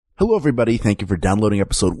Hello, everybody. Thank you for downloading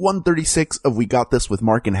episode 136 of We Got This with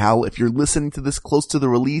Mark and Hal. If you're listening to this close to the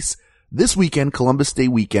release, this weekend, Columbus Day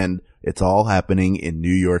weekend, it's all happening in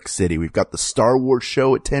New York City. We've got the Star Wars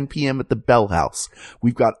show at 10 p.m. at the Bell House.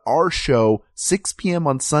 We've got our show 6 p.m.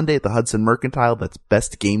 on Sunday at the Hudson Mercantile. That's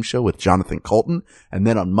Best Game Show with Jonathan Colton. And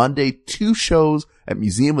then on Monday, 2 shows at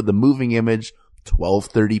Museum of the Moving Image,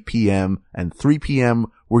 12:30 p.m. and 3 p.m.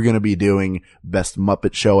 We're going to be doing Best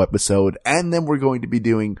Muppet Show episode, and then we're going to be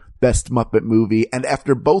doing Best Muppet Movie. And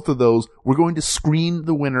after both of those, we're going to screen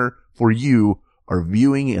the winner for you, our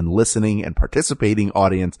viewing and listening and participating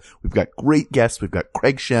audience. We've got great guests. We've got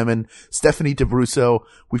Craig Shemin, Stephanie DeBrusso.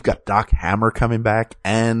 We've got Doc Hammer coming back,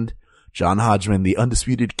 and John Hodgman, the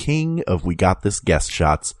undisputed king of We Got This guest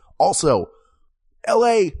shots. Also,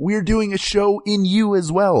 LA, we're doing a show in you as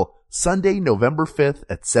well. Sunday, November 5th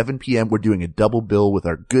at 7 p.m. We're doing a double bill with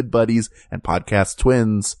our good buddies and podcast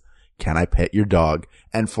twins, Can I Pet Your Dog?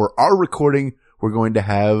 And for our recording, we're going to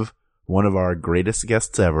have one of our greatest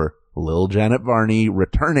guests ever, Lil Janet Varney,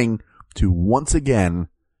 returning to once again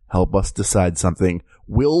help us decide something.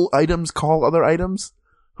 Will items call other items?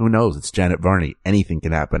 Who knows? It's Janet Varney. Anything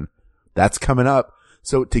can happen. That's coming up.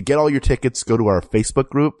 So to get all your tickets, go to our Facebook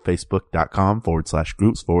group,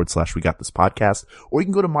 facebook.com/groups/We Got This Podcast, or you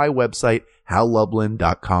can go to my website,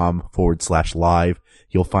 hallublin.com/live.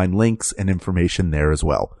 You'll find links and information there as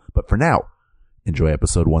well. But for now, enjoy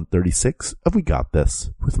episode 136 of We Got This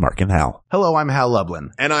with Mark and Hal. Hello, I'm Hal Lublin.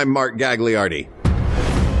 And I'm Mark Gagliardi.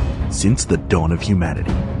 Since the dawn of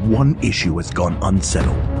humanity, one issue has gone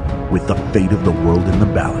unsettled. With the fate of the world in the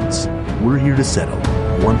balance, we're here to settle,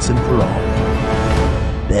 once and for all,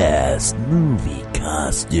 Best Movie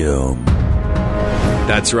Costume.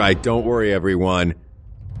 That's right. Don't worry, everyone.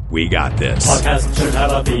 We got this. Podcast should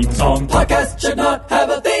have a theme song. Podcast should not have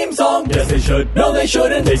a theme song. Yes, they should. No, they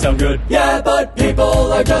shouldn't. They sound good. Yeah, but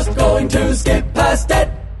people are just going to skip past it.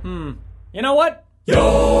 You know what?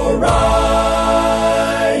 You're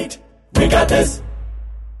right. We got this.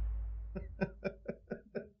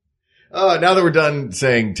 Oh, now that we're done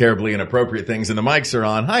saying terribly inappropriate things and the mics are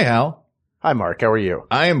on. Hi, Hal. Hi, Mark. How are you?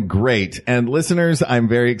 I am great. And listeners, I'm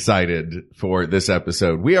very excited for this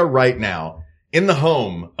episode. We are right now in the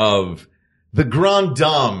home of the grande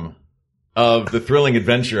dame of the Thrilling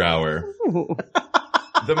Adventure Hour.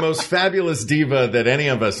 The most fabulous diva that any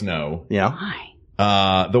of us know. Yeah.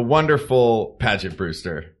 Hi. The wonderful Paget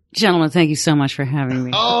Brewster. Gentlemen, thank you so much for having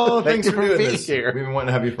me. Oh, thanks for doing being this. here. We've been wanting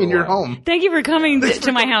to have you for In a your while. home. Thank you for coming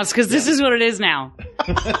to my house, because this is what it is now.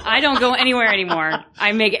 I don't go anywhere anymore.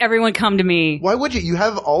 I make everyone come to me. Why would you? You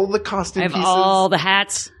have all the costume I have pieces. all the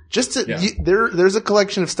hats. Just to, Yeah. there's a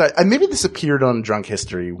collection of stuff. Maybe this appeared on Drunk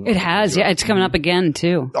History. It has, yeah. It's coming up again,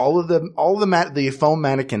 too. All of the foam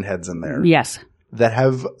mannequin heads in there. Yes. That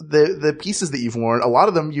have the pieces that you've worn. A lot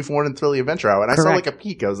of them you've worn in Thrilling Adventure Hour. And I saw Correct. like a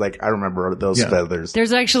peek. I was like, I remember those Yeah. feathers.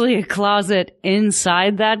 There's actually a closet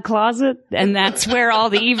inside that closet, and that's where all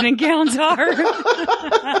the evening gowns are.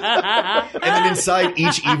 And then inside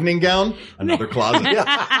each evening gown, another closet.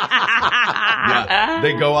 Yeah.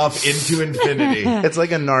 They go off into infinity. It's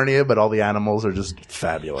like a Narnia, but all the animals are just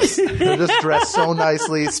fabulous. They're just dressed so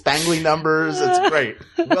nicely, spangly numbers. It's great.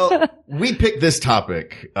 Well, we picked this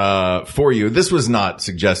topic for you. This was not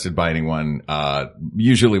suggested by anyone.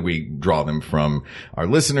 Usually we draw them from our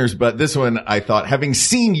listeners, but this one I thought, having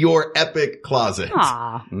seen your epic closet,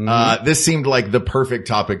 this seemed like the perfect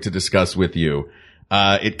topic to discuss with you.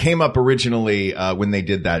 It came up originally when they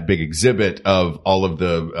did that big exhibit of all of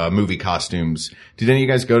the movie costumes. Did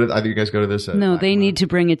either of you guys go to this? No, they need to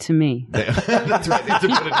bring it to me. That's right. They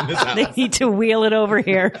need to put it in this house. They need to wheel it over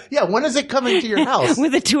here Yeah, when is it coming to your house?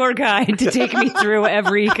 with a tour guide to take me through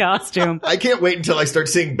every costume. I can't wait until I start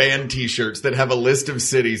seeing band t-shirts that have a list of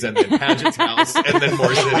cities and then Paget's house and then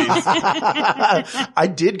more cities. I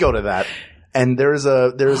did go to that, and this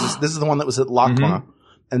is the one that was at LACMA.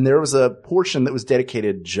 And there was a portion that was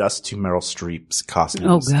dedicated just to Meryl Streep's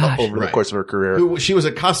costumes Oh, gosh. over the Right. course of her career. She was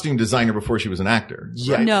a costume designer before she was an actor.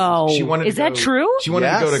 Yes. No. She wanted Is to that go- true? She wanted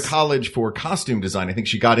to go Yes. to college for costume design. I think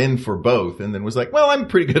she got in for both and then was like, well, I'm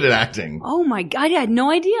pretty good at acting. Oh my God. I had no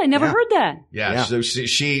idea. I never heard that. Yeah. So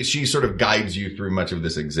she sort of guides you through much of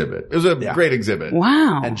this exhibit. It was a great exhibit.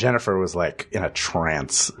 Wow. And Jennifer was like in a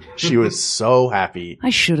trance. She was so happy. I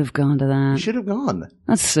should have gone to You that. should have gone.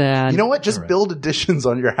 That's sad. You know what? Just build additions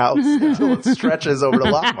on your house until it stretches over to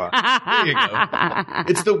LACMA. There you go.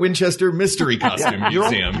 It's the Winchester Mystery Costume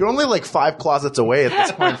Museum. You're only like 5 closets away at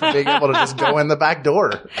this point from being able to just go in the back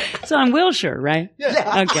door. It's on Wilshire, right?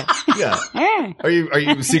 Yeah. Okay. Yeah. Eh. Are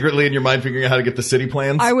you secretly in your mind figuring out how to get the city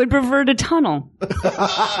plans? I would prefer to tunnel.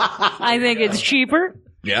 I think it's cheaper.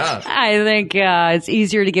 Yeah. I think it's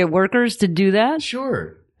easier to get workers to do that.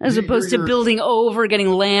 Sure. As opposed to getting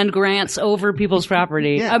land grants over people's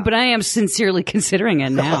property. Yeah. But I am sincerely considering it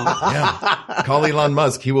now. Yeah. Call Elon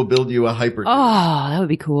Musk. He will build you a hyper. Oh, that would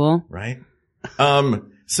be cool. Right.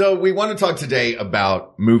 So we want to talk today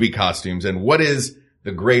about movie costumes and what is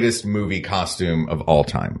the greatest movie costume of all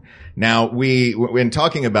time. Now, when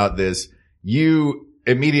talking about this, you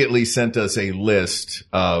immediately sent us a list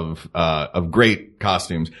of great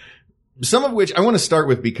costumes. Some of which I want to start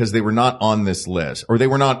with because they were not on this list, or they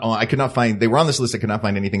were not on, they were on this list. I could not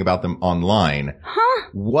find anything about them online.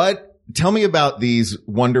 Huh? Tell me about these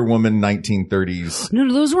Wonder Woman 1930s.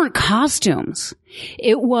 No, those weren't costumes.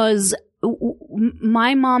 It was,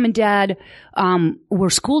 my mom and dad,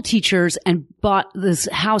 were school teachers and bought this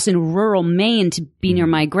house in rural Maine to be near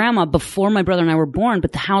my grandma before my brother and I were born,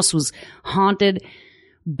 but the house was haunted.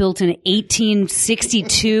 Built in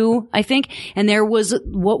 1862, I think. And there was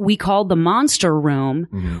what we called the monster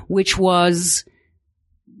room, which was,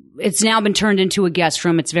 it's now been turned into a guest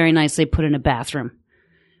room. It's very nice. They put in a bathroom,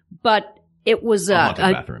 but it was a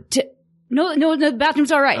bathroom. No, the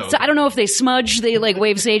bathroom's all right. Oh, okay. So I don't know if they smudge, they like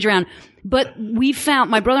wave sage around, but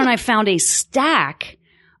my brother and I found a stack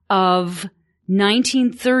of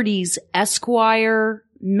 1930s Esquire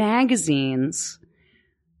magazines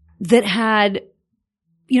that had,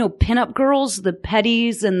 pinup girls, the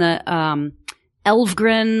Petties and the,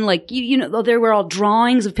 Elfgren, like, there were all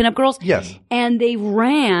drawings of pinup girls. Yes. And they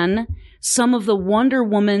ran some of the Wonder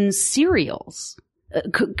Woman serials,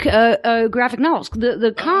 graphic novels,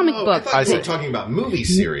 the comic book. I thought you were talking about movie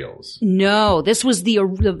serials. No, this was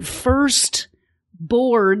the first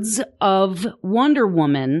boards of Wonder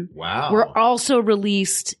Woman. Wow. Were also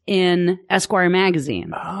released in Esquire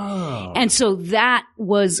magazine. Oh. And so that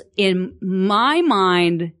was, in my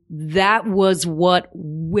mind, that's what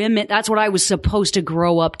I was supposed to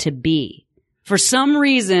grow up to be. For some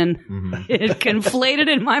reason, it conflated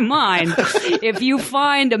in my mind. If you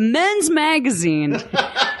find a men's magazine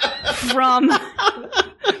from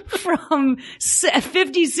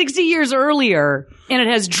 50, 60 years earlier, and it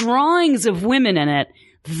has drawings of women in it,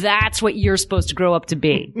 that's what you're supposed to grow up to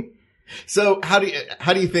be. So how do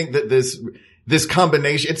you think that this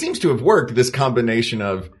combination, it seems to have worked, this combination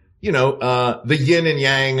of, the yin and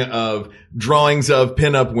yang of drawings of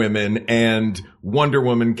pinup women and Wonder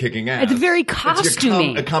Woman kicking ass? It's very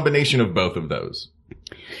costumey. A combination of both of those.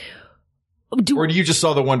 Or do you just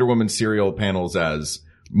saw the Wonder Woman serial panels as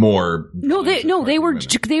more? No, they were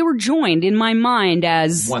joined in my mind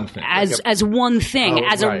as one thing, as one thing,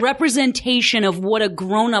 as a representation of what a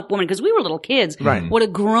grown-up woman, because we were little kids, right? What a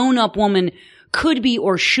grown-up woman could be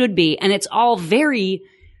or should be, and it's all very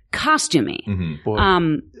costumey.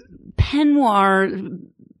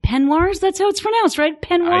 Peignoirs, that's how it's pronounced, right?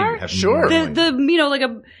 Peignoir? Sure.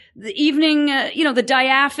 The evening, the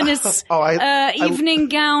diaphanous evening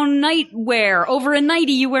gown nightwear. Over a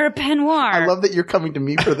nightie, you wear a peignoir. I love that you're coming to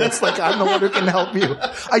me for this. Like, I'm the one who can help you.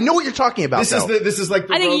 I know what you're talking about. This is like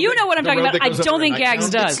the I think robe you know what I'm talking about. I don't think Gags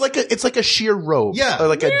does. It's like a sheer robe. Yeah. Or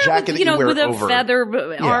like a jacket that you wear with a over. feather,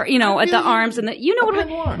 or, at the arms and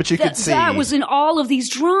But you could see. That was in all of these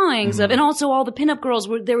drawings and also all the pinup girls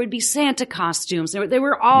there would be Santa costumes. They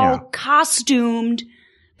were all costumed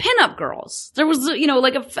pinup girls. There was,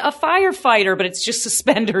 like a firefighter, but it's just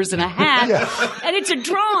suspenders and a hat. And it's a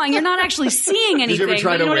drawing. You're not actually seeing anything. Did you ever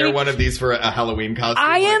try to wear one of these for a Halloween costume?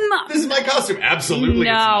 This is my costume. Absolutely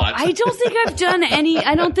no, it's not. I don't think I've done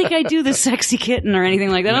I don't think I do the sexy kitten or anything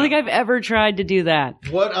like that. I don't think I've ever tried to do that.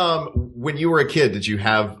 What, when you were a kid, did you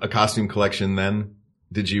have a costume collection then?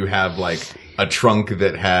 Did you have like a trunk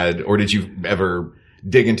that had, or did you ever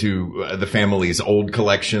dig into the family's old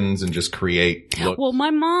collections and just create looks? Well, my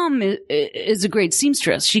mom is a great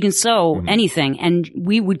seamstress. She can sew anything. And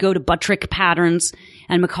we would go to Buttrick Patterns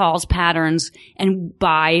and McCall's Patterns and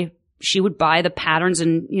she would buy the patterns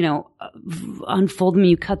and, unfold them.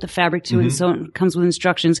 You cut the fabric to it and so it comes with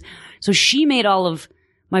instructions. So she made all of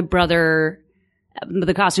the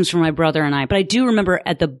costumes for my brother and I. But I do remember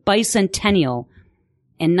at the bicentennial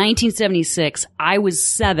in 1976, I was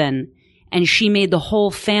 7. And she made the whole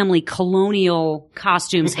family colonial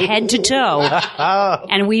costumes head to toe.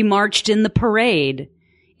 And we marched in the parade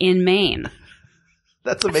in Maine.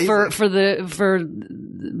 That's amazing. For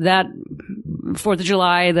that 4th of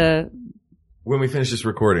July, when we finish this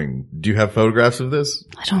recording, do you have photographs of this?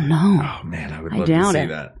 I don't know. Oh man, I would love to see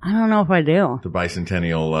that. I don't know if I do. The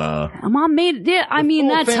bicentennial, Mom made it. I mean,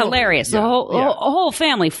 that's family. Hilarious. Yeah. The whole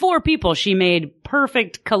family, 4 people, she made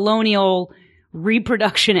perfect colonial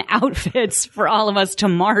reproduction outfits for all of us to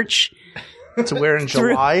march to wear in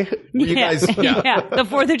July. You guys, yeah, the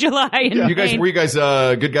 4th of July. Were you guys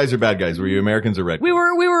good guys or bad guys? Were you Americans or red? We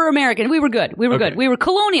were American. We were good. We were good. We were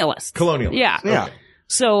colonialists. Yeah. Yeah.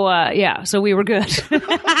 So, so we were good.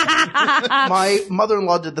 My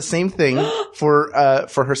mother-in-law did the same thing for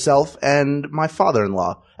herself and my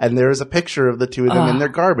father-in-law. And there is a picture of the two of them in their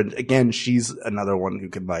garbage. Again, she's another one who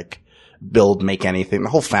can make anything. The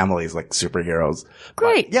whole family is like superheroes.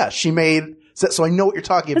 Great. But, yeah, she made, so I know what you're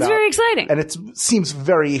talking about. It's very exciting. And it seems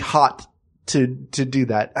very hot to do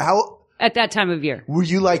that. How, at that time of year. were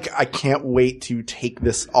you like, I can't wait to take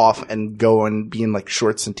this off and go and be in like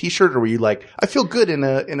shorts and t-shirt? Or were you like, I feel good in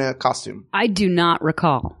a costume? I do not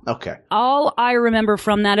recall. Okay. All I remember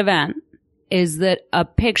from that event is that a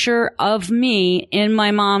picture of me in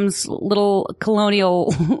my mom's little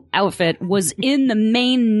colonial outfit was in the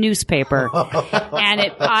Maine newspaper.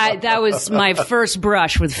 And that was my first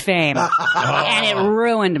brush with fame. And it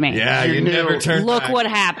ruined me. Yeah, you never turned Look back. what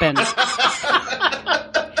happened.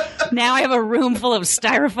 Now I have a room full of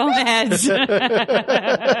styrofoam heads.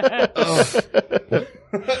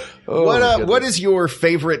 What is your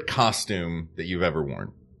favorite costume that you've ever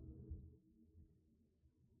worn?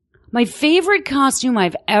 My favorite costume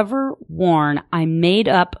I've ever worn, I made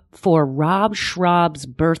up for Rob Schraub's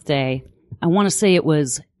birthday. I want to say it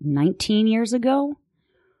was 19 years ago.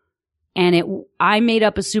 And I made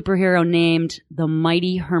up a superhero named the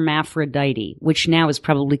Mighty Hermaphrodite, which now is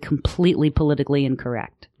probably completely politically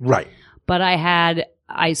incorrect. Right. But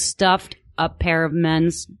I stuffed a pair of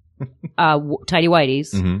men's tighty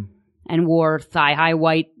whities and wore thigh-high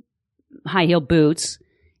white high-heel boots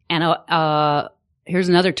and here's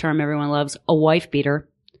another term everyone loves, a wife beater.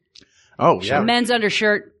 Oh, yeah. A men's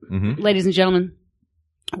undershirt, ladies and gentlemen,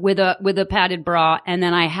 with a padded bra. And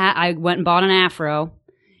then I went and bought an afro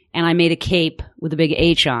and I made a cape with a big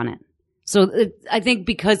H on it. So I think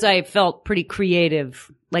because I felt pretty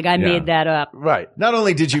creative, like I made that up. Right. Not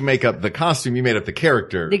only did you make up the costume, you made up the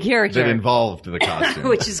character. The character. That involved the costume.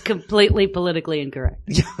 Which is completely politically incorrect.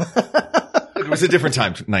 It was a different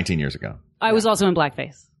time 19 years ago. I was also in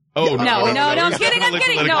blackface. Oh, No, I'm kidding.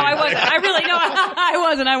 No, I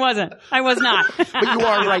wasn't. I was not. But you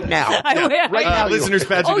are right now. Right now. Listeners,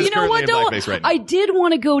 Paget is currently in blackface right now. I did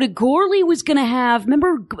want to go to Gorley was going to have,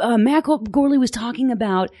 remember Matt Gorley was talking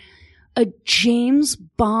about a James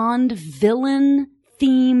Bond villain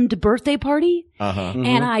themed birthday party?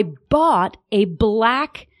 And I bought a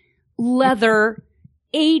black leather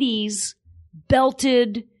 80s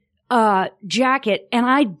belted jacket, and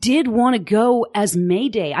I did want to go as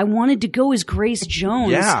Mayday. I wanted to go as Grace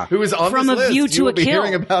Jones. Yeah. Who is on from this A list. View You to will a be Kill.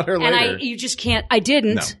 hearing about her later. And you just can't. I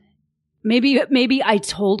didn't. No. Maybe I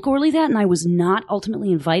told Gorley that, and I was not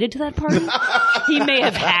ultimately invited to that party. He may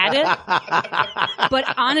have had it, but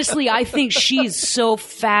honestly, I think she's so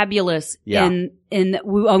fabulous. Yeah.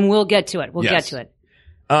 We'll get to it. We'll Yes. get to it.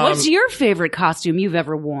 What's your favorite costume you've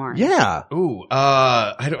ever worn? Yeah. Ooh,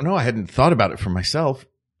 I don't know. I hadn't thought about it for myself.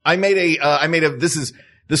 I made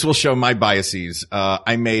this will show my biases.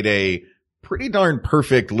 I made a pretty darn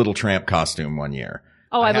perfect Little Tramp costume one year.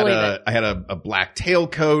 Oh, I believe it. I had a black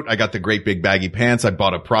tailcoat. I got the great big baggy pants. I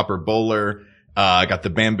bought a proper bowler. I got the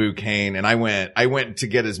bamboo cane, and I went to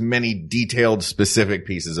get as many detailed, specific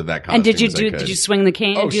pieces of that costume. And did you swing the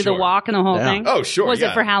cane and do the sure. walk and the whole Yeah. thing? Oh, sure. Was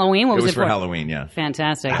yeah. it for Halloween? What it was for Halloween, yeah.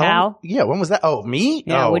 Fantastic. How- Hal? Yeah, when was that? Oh, me?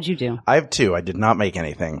 Yeah, Oh, what'd you do? I have two. I did not make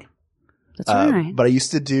anything. That's all right. But I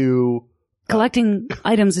used to do... Collecting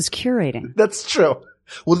items is curating. That's true.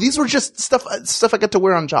 Well, these were just stuff I got to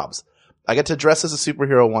wear on jobs. I got to dress as a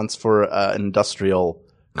superhero once for an industrial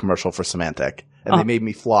commercial for Symantec. And they made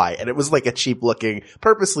me fly. And it was like a cheap looking,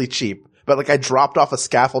 purposely cheap. But like I dropped off a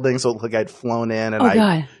scaffolding so it looked like I'd flown in and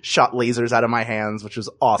I shot lasers out of my hands, which was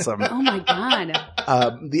awesome. Oh my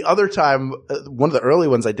God. The other time, one of the early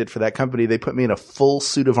ones I did for that company, they put me in a full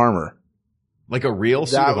suit of armor. Like a real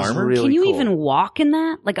suit That of was armor? really Can you cool. even walk in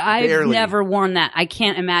that? Like I've Barely. never worn that. I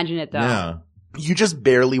can't imagine it though. Yeah. You just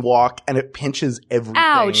barely walk and it pinches everything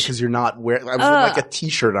Ouch. because you're not wearing, I was in like a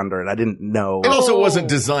t-shirt under it. I didn't know. It also wasn't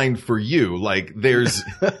designed for you. Like there's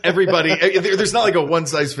everybody, there's not like a one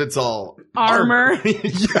size fits all Armor.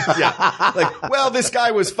 Yeah. Like, well, this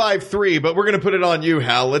guy was 5'3", but we're going to put it on you,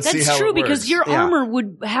 Hal. Let's see That's how true it works. because your Yeah. armor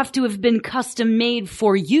would have to have been custom made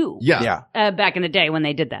for you. Yeah. Yeah. Back in the day when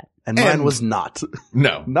they did that. And mine was not.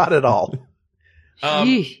 No. Not at all.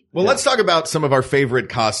 Yeesh. Well, let's talk about some of our favorite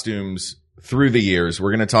costumes through the years.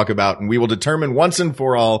 We're going to talk about, and we will determine once and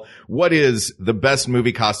for all, what is the best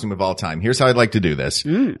movie costume of all time. Here's how I'd like to do this.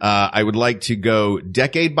 I would like to go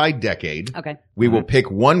decade by decade. Okay. We will pick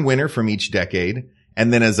one winner from each decade,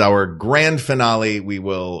 And then as our grand finale, we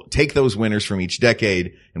will take those winners from each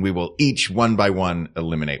decade and we will each one by one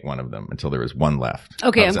eliminate one of them until there is one left.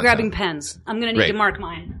 Okay, How does I'm that grabbing sound? pens. I'm going to need Great. to mark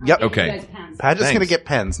mine. Yep. I'll get Okay. you guys pens. Paget's Thanks. going to get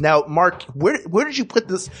pens. Now, Mark, where did you put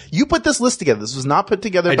this? You put this list together. This was not put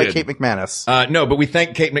together I by did. Kate McManus. No, but we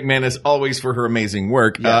thank Kate McManus always for her amazing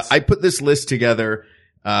work. Yes. I put this list together,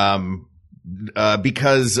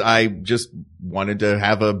 because I just wanted to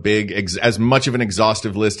have a big, as much of an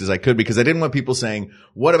exhaustive list as I could, because I didn't want people saying,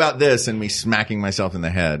 what about this? And me smacking myself in the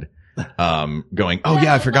head, going, oh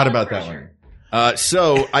yeah, I forgot about that one.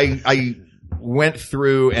 So I went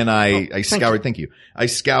through and I scoured, thank you. I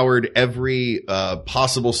scoured every,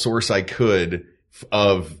 possible source I could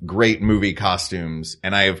of great movie costumes.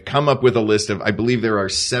 And I have come up with a list of, I believe there are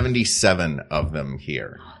 77 of them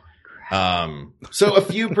here. So a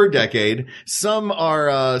few per decade. Some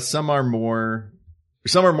are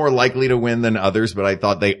more likely to win than others, but I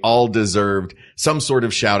thought they all deserved some sort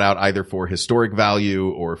of shout out either for historic value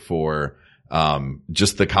or for,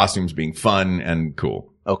 just the costumes being fun and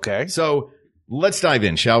cool. Okay. So let's dive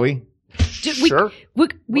in, shall we? Sure.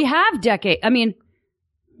 We have decade. I mean,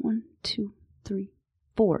 1, 2, 3,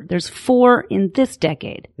 4. There's 4 in this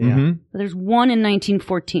decade. Yeah. There's 1 in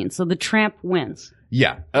 1914. So the Tramp wins.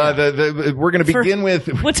 Yeah. We're going to begin with,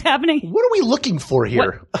 What's happening? What are we looking for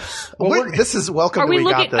here? This is welcome Are to we We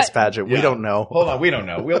Got looking- This, Paget. We Yeah. don't know. Hold on. We don't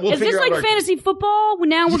know. We'll Is this figure like out our, fantasy football?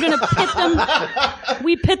 Now we're going to pit them.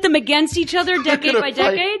 We pit them against each other decade by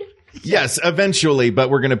decade? Yes, eventually, but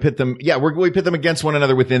we're going to pit them. Yeah, we pit them against one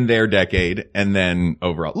another within their decade and then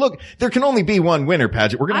overall. Look, there can only be one winner,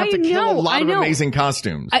 Paget. We're going to have to kill a lot of amazing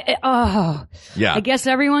costumes. Yeah. I guess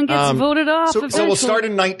everyone gets voted off. so eventually. we'll start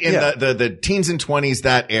in the teens and 20s,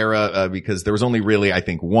 that era, because there was only really, I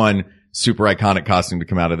think, one super iconic costume to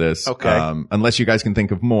come out of this. Okay. Unless you guys can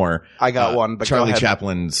think of more. I got one, but go Charlie ahead.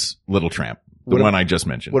 Chaplin's Little Tramp. The What one I just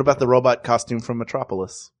mentioned. What about the robot costume from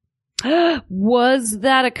Metropolis? Was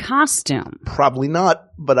that a costume? Probably not,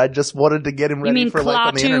 but I just wanted to get him You ready mean for life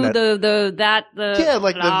on the internet. Klaatu, Yeah,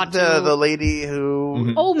 like the lady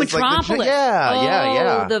who. Oh, it's like the- Metropolis.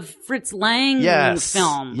 yeah. The Fritz Lang Yes.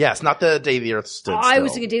 film. Yes, not the Day the Earth Stood Oh, Still. I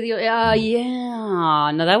was thinking Day the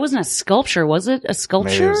yeah. No, that wasn't a sculpture, was it? A Maybe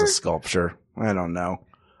sculpture? it was a sculpture. I don't know.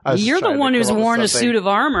 I was just You're the trying to one who's come up with worn a something. suit of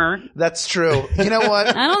armor. That's true. You know what?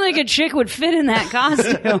 I don't think a chick would fit in that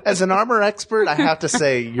costume. As an armor expert, I have to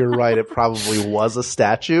say you're right. It probably was a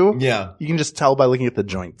statue. Yeah. You can just tell by looking at the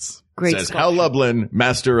joints. Great Says sculpture. Hal Lublin,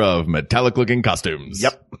 master of metallic looking costumes.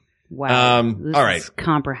 Yep. Wow. This all right. is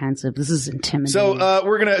comprehensive. This is intimidating. So,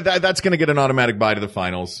 we're gonna, that's gonna get an automatic bye to the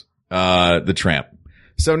finals, the Tramp.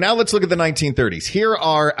 So now let's look at the 1930s. Here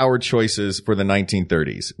are our choices for the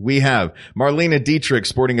 1930s. We have Marlene Dietrich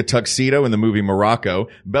sporting a tuxedo in the movie Morocco,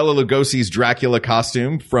 Bela Lugosi's Dracula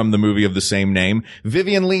costume from the movie of the same name,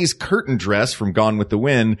 Vivian Lee's curtain dress from Gone with the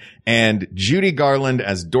Wind, and Judy Garland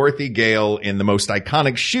as Dorothy Gale in the most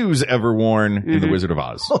iconic shoes ever worn in The Wizard of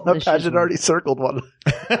Oz. Paget already circled one.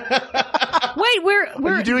 Wait, we're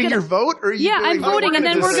Are you doing gonna- your vote? Or are you Yeah, doing I'm voting, and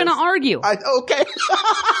then we're going to argue. Okay.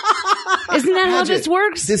 Isn't that how this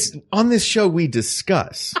works? On this show, we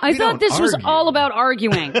discuss. I We thought don't this was argue. all about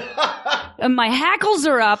arguing. And my hackles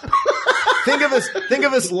are up. Think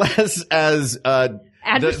of us less as,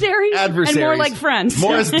 Adversaries? adversaries. And more like friends.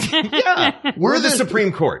 More as, yeah. We're the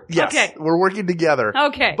Supreme Court. Yes. Okay. We're working together.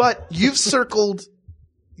 Okay. But you've circled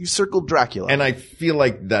Dracula. And I feel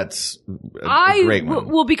like that's a great one.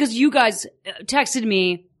 Well, because you guys texted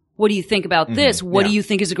me, what do you think about this? What do you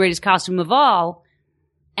think is the greatest costume of all?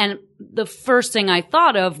 And the first thing I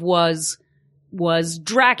thought of was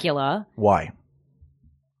Dracula. Why?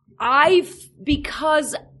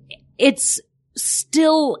 Because it's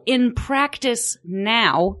still in practice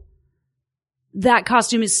now. That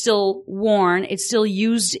costume is still worn. It's still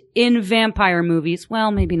used in vampire movies.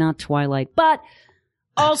 Well, maybe not Twilight, but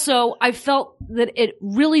also I felt that it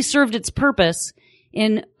really served its purpose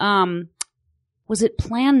in, was it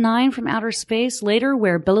Plan 9 from Outer Space later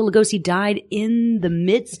where Bela Lugosi died in the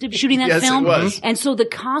midst of shooting that Yes, it film? was. And so the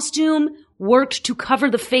costume worked to cover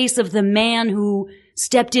the face of the man who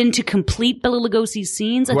stepped in to complete Bela Lugosi's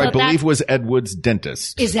scenes. Who I thought believe was Ed Wood's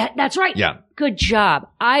dentist. that's right. Yeah. Good job.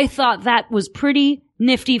 I thought that was pretty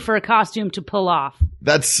nifty for a costume to pull off.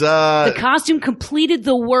 That's, The costume completed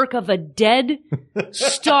the work of a dead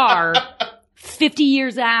star 50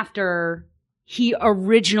 years after he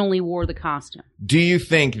originally wore the costume. do you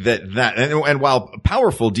think that and while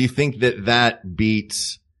powerful, do you think that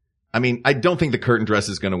beats, I mean, I don't think the curtain dress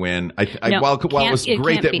is going to win. No, while it was it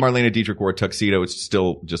great can't that beat. Marlene Dietrich wore a tuxedo, it's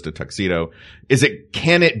still just a tuxedo.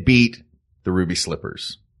 Can it beat the ruby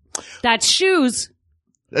slippers? That's shoes.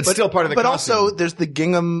 That's still part of the But costume. also, there's the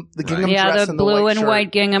gingham Yeah, dress the and blue the white and shirt.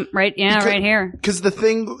 white gingham. Right. Yeah, right here. Because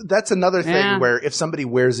that's another thing Yeah. where if somebody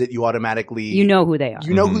wears it, you automatically You know who they are.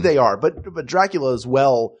 you know who they are. But Dracula as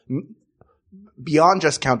well, beyond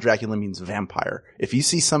just Count Dracula, means vampire. If you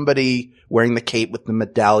see somebody wearing the cape with the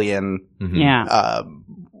medallion, Yeah.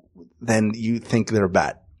 then you think they're a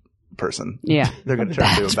bat person. Yeah. They're going to turn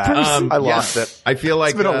into a bat. I lost it. I feel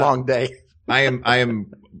like It's been a long day. I am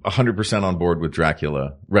 100% on board with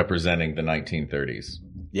Dracula representing the 1930s.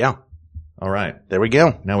 Yeah. All right. There we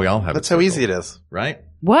go. Now we all have That's it how circled, easy it is. right?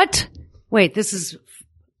 What? Wait, this is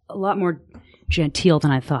a lot more genteel than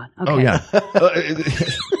I thought. Okay. Oh yeah.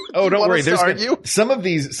 Don't want worry. us to There's argue? some of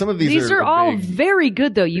these These are all big- very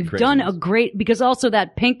good though. You've done a craziness. great, because also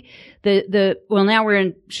that pink, well now we're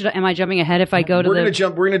in, am I jumping ahead if I go to We're going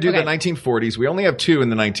to do Okay. the 1940s. We only have two in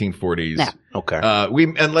the 1940s. Yeah. Okay.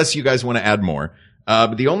 Unless you guys want to add more.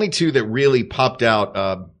 But the only two that really popped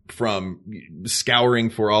out, from scouring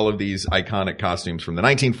for all of these iconic costumes from the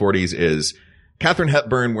 1940s is Katharine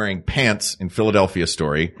Hepburn wearing pants in Philadelphia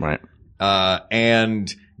Story. Right.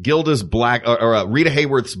 And Gilda's Rita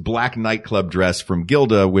Hayworth's black nightclub dress from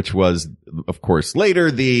Gilda, which was, of course,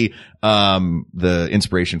 later the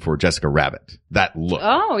inspiration for Jessica Rabbit. That look.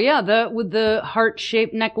 Oh yeah, with the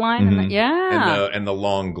heart-shaped neckline. Mm-hmm. And yeah. And the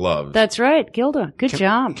long gloves. That's right. Gilda. Good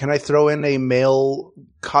job. Can I throw in a male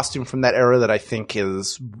costume from that era that I think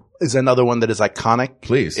is another one that is iconic?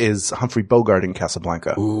 Please. Is Humphrey Bogart in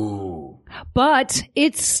Casablanca. Ooh. But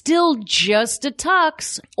it's still just a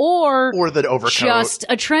tux or the overcoat. just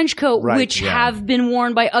a trench coat, Right, which have been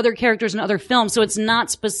worn by other characters in other films. So it's not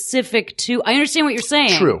specific to, I understand what you're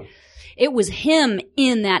saying. True. It was him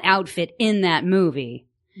in that outfit in that movie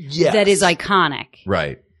Yes. that is iconic.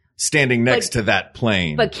 Right. Standing next to that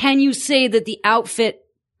plane. But can you say that the outfit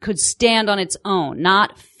could stand on its own?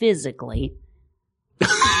 Not physically.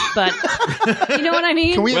 But you know what I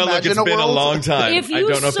mean? Can we well, look, imagine it's been a world? long time. If I you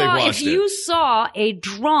don't know if they've watched if you saw a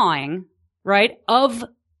drawing, right, of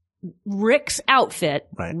Rick's outfit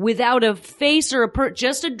Right. without a face or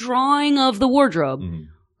just a drawing of the wardrobe,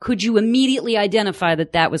 could you immediately identify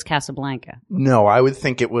that that was Casablanca? No, I would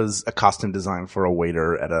think it was a costume design for a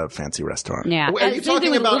waiter at a fancy restaurant. Yeah. Well, are you Same thing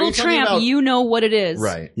talking with about- are Little you talking Tramp, about- you know what it is.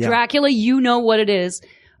 Right. Yeah. Dracula, you know what it is.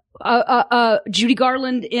 Judy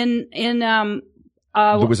Garland in The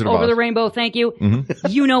Wizard of Over Oz. the Rainbow, thank you.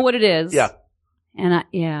 You know what it is. Yeah. And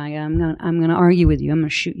I'm gonna argue with you. I'm gonna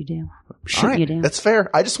shoot you down. Shoot All right. you down. That's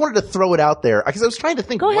fair. I just wanted to throw it out there because I was trying to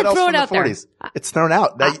think Go what ahead, else throw from it the out there. 40s. It's thrown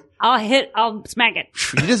out. Now, I'll smack it.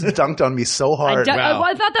 you just dunked on me so hard.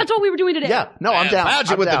 I thought that's what we were doing today. Yeah. No, I'm down.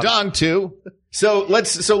 Paget I'm with down. the dong too. So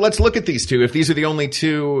let's look at these two. If these are the only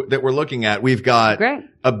two that we're looking at, we've got Great.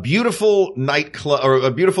 a beautiful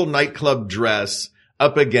nightclub dress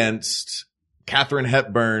up against Katharine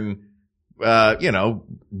Hepburn,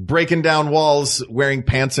 breaking down walls wearing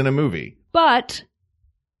pants in a movie. But,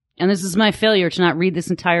 and this is my failure to not read this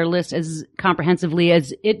entire list as comprehensively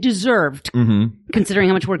as it deserved, considering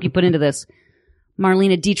how much work you put into this.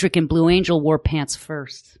 Marlene Dietrich in Blue Angel wore pants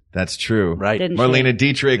first. That's true. Right. Didn't Marlene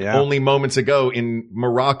Dietrich Yeah. only moments ago in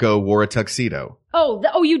Morocco wore a tuxedo.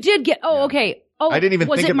 You did get, okay. Oh, I didn't even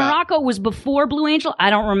was think it about- Morocco was before Blue Angel? I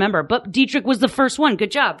don't remember, but Dietrich was the first one.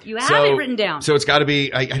 Good job. You have it written down. So it's got to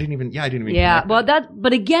be. I didn't even. Yeah, connect well, that.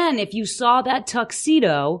 but again, if you saw that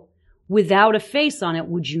tuxedo without a face on it,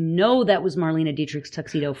 would you know that was Marlene Dietrich's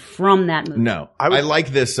tuxedo from that movie? No, I like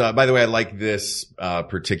this. By the way, I like this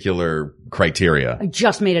particular criteria. I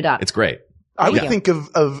just made it up. It's great. I would you. think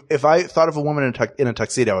of if I thought of a woman in a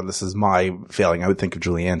tuxedo, and this is my failing, I would think of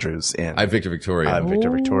Julie Andrews in Victor Victoria.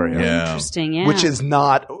 Victor Victoria. Yeah. Interesting, yeah. Which is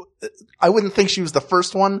not. I wouldn't think she was the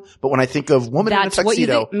first one, but when I think of woman That's in a what you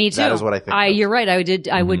tuxedo, think. Me too. that is what I think. of. You're right.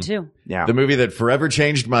 I would too. Yeah. The movie that forever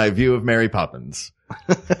changed my view of Mary Poppins.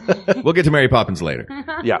 We'll get to Mary Poppins later.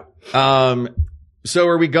 Yeah. So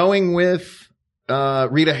are we going with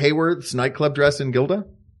Rita Hayworth's nightclub dress in Gilda?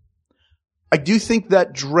 I do think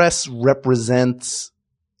that dress represents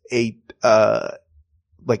a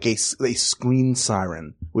screen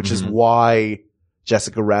siren, which is why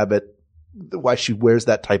Jessica Rabbit, why she wears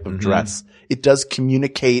that type of dress. It does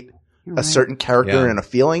communicate a certain character and a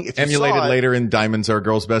feeling. If you Emulated saw it- later in Diamonds Are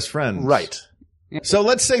Girls' Best Friends. Right. So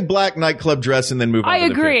let's say black nightclub dress and then move on I to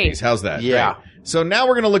agree. the 50s. How's that? Yeah. Great. So now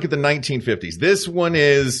we're going to look at the 1950s. This one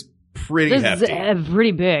is pretty This hefty. is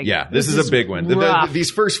pretty big. Yeah, this is a big one. rough.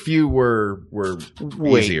 These first few were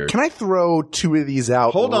easier. Can I throw two of these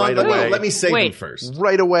out Hold on, right no, away? let me say them Wait. first.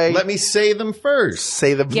 Right away. Let me say them first.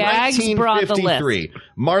 say them. Gags brought the list. 1953,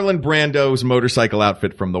 Marlon Brando's motorcycle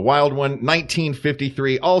outfit from The Wild One.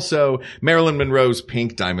 1953, also Marilyn Monroe's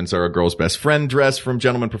pink diamonds are a girl's best friend dress from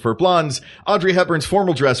Gentlemen Prefer Blondes. Audrey Hepburn's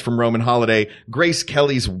formal dress from Roman Holiday. Grace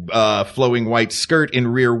Kelly's flowing white skirt in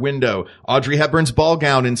Rear Window. Audrey Hepburn's ball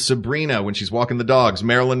gown in Sabrina when she's walking the dogs.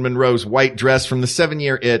 Marilyn Monroe's white dress from The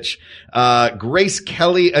 7-Year Itch. Grace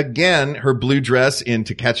Kelly again, her blue dress in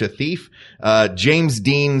To Catch a Thief. James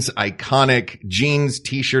Dean's iconic jeans,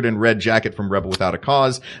 t-shirt, and red jacket from Rebel Without a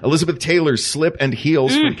Cause. Elizabeth Taylor's slip and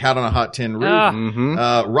heels from Cat on a Hot Tin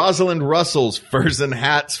Roof. Rosalind Russell's furs and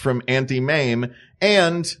hats from Auntie Mame.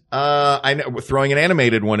 And, I know, throwing an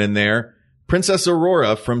animated one in there, Princess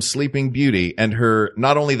Aurora from Sleeping Beauty, and her,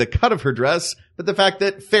 not only the cut of her dress, but the fact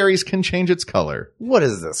that fairies can change its color. What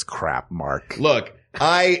is this crap, Mark? Look,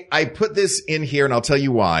 I put this in here, and I'll tell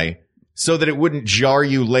you why, so that it wouldn't jar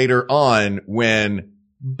you later on when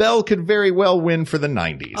Belle could very well win for the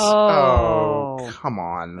 90s. Oh, come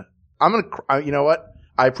on. I'm gonna, you know what?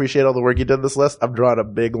 I appreciate all the work you did on this list. I'm drawing a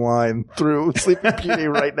big line through Sleeping Beauty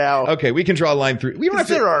right now. Okay, we can draw a line through. We don't have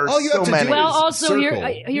to. There are all you so have to many. do Well, is also circle.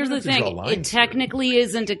 here's the You don't have to draw thing. lines It technically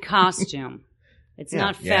isn't a costume. It's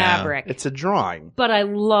not Yeah. fabric. It's a drawing. But I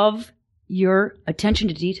love your attention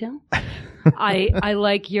to detail. I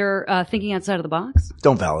like your thinking outside of the box.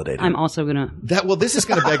 Don't validate it. I'm also gonna This is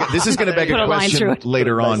going to beg Put a a line through question it.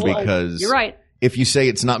 later on Well, because you're right. if you say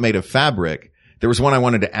it's not made of fabric, there was one I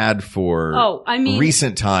wanted to add for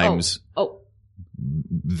recent times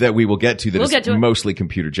that we will get to that We'll is get to it. mostly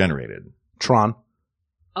computer generated. Tron.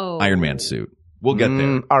 Iron Man suit. We'll get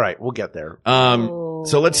there. All right, we'll get there.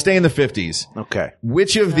 So let's stay in the 50s. Okay.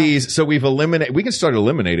 Which of these, so we've eliminated, we can start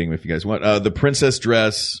eliminating if you guys want. The princess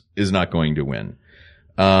dress is not going to win.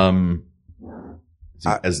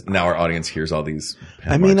 As now our audience hears all these.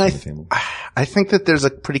 I mean, I think that there's a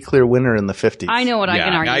pretty clear winner in the 50s. I know what I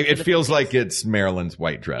can argue. It feels like it's Marilyn's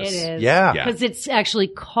white dress. It is. Yeah. Because it's actually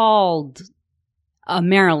called a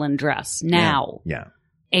Maryland dress now. Yeah.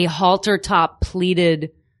 A halter top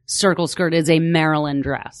pleated circle skirt is a Maryland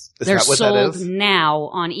dress. Is They're that what that sold is? now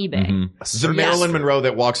on eBay. Mm-hmm. The Marilyn Monroe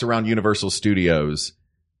that walks around Universal Studios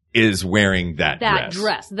is wearing that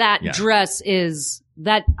dress. That dress is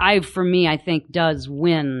that for me, I think does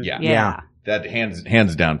win. Yeah. That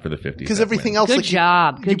hands down for the 50s. Because everything else. Good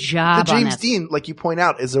job. Good job. The James on Dean, like you point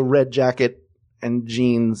out, is a red jacket and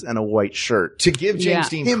jeans and a white shirt. To give James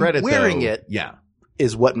Dean Him credit, wearing though, it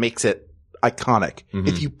is what makes it iconic.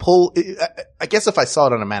 If you pull, I guess if I saw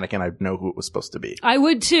it on a mannequin, I'd know who it was supposed to be. I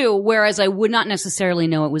would too, whereas I would not necessarily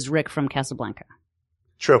know it was Rick from Casablanca.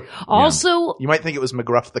 True. Also, you might think it was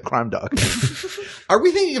McGruff the crime dog. Are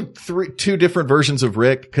we thinking of two different versions of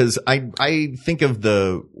Rick? Because I think of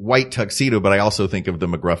the white tuxedo, but I also think of the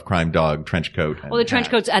McGruff crime dog trench coat. well, the trench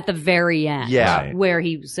coat's at the very end. Yeah. Where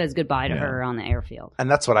he says goodbye to her on the airfield. And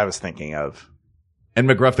that's what I was thinking of. And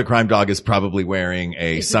McGruff the crime dog is probably wearing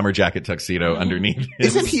a summer jacket tuxedo underneath.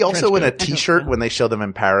 Isn't he also in a t-shirt when they show them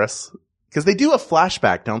in Paris? Because they do a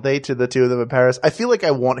flashback, don't they, to the two of them in Paris? I feel like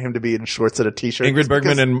I want him to be in shorts and a t-shirt. Ingrid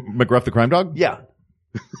Bergman and McGruff the crime dog? Yeah.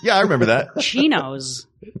 Yeah, I remember that. Chinos,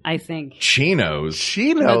 I think. Chinos.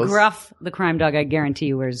 McGruff, the crime dog, I guarantee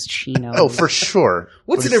you wears chinos. Oh, for sure.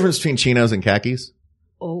 What's the difference between chinos and khakis?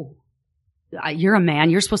 Oh. You're a man.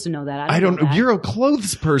 You're supposed to know that. I don't know. that. You're a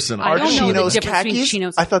clothes person. I Are don't know the chinos difference between khakis?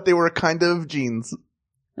 chinos. I thought they were a kind of jeans.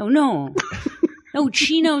 Oh, no. No,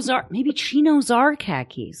 chinos are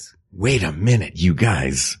khakis. Wait a minute, you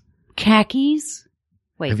guys. Khakis?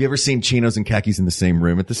 Wait. Have you ever seen chinos and khakis in the same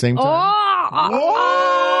room at the same time?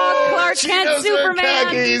 Clark Kent Chinos Superman. and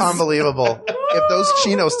khakis. Unbelievable. If those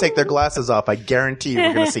chinos take their glasses off, I guarantee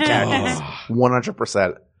we're going to see khakis.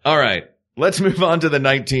 100%. All right. Let's move on to the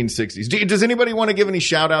 1960s. Does anybody want to give any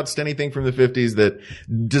shout outs to anything from the 50s that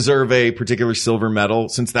deserve a particular silver medal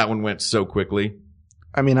since that one went so quickly?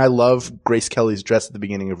 I mean, I love Grace Kelly's dress at the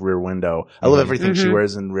beginning of Rear Window. I love everything she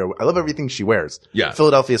wears in I love everything she wears. Yeah.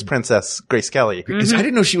 Philadelphia's Princess, Grace Kelly. I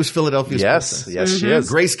didn't know she was Philadelphia's Yes, princess. yes, she is.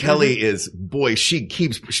 Grace Kelly is, boy, she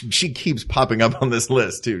keeps popping up on this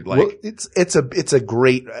list too. Like, Well, it's a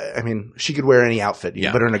great, I mean, she could wear any outfit. You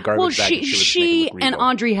Yeah. put her in a garbage Well, bag. and she would make it and look regal.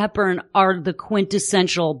 Audrey Hepburn are the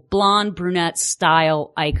quintessential blonde brunette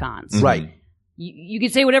style icons. Right. You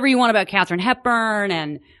could say whatever you want about Katharine Hepburn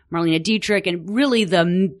and Marlene Dietrich and really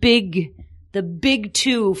the big the big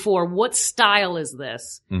two for what style is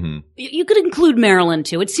this. Mm-hmm. You could include Marilyn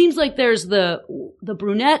too. It seems like there's the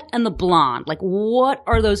brunette and the blonde. Like, what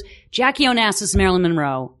are those? Jackie Onassis, Marilyn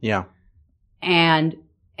Monroe. Yeah. And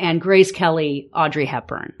Grace Kelly, Audrey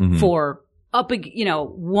Hepburn for a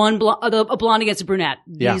blonde against a brunette.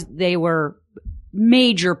 They were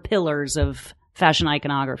major pillars of fashion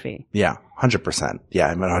iconography. Yeah. 100%. Yeah.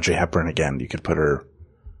 I mean, Audrey Hepburn again, you could put her,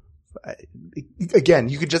 again,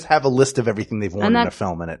 you could just have a list of everything they've worn in a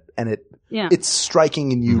film it's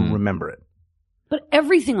striking and you remember it. But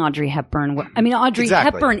everything Audrey Hepburn, Audrey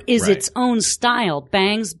Hepburn is its own style.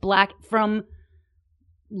 Bangs, black from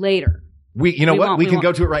later. We can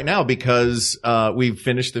go to it right now because we've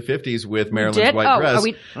finished the 50s with Marilyn's white dress.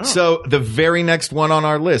 So the very next one on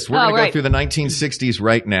our list, we're going to go through the 1960s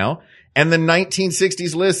right now. And the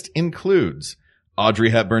 1960s list includes Audrey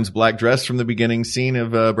Hepburn's black dress from the beginning scene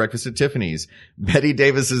of Breakfast at Tiffany's, Betty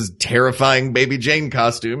Davis's terrifying Baby Jane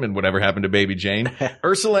costume and whatever happened to Baby Jane,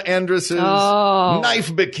 Ursula Andress's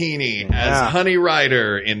knife bikini as Honey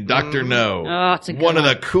Rider in Dr. No. Oh, it's a good one of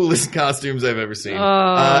the coolest costumes I've ever seen.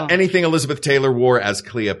 Anything Elizabeth Taylor wore as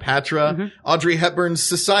Cleopatra, Audrey Hepburn's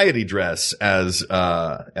society dress as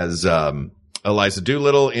Eliza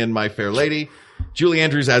Doolittle in My Fair Lady, Julie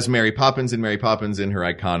Andrews as Mary Poppins in Mary Poppins in her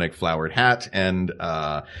iconic flowered hat, and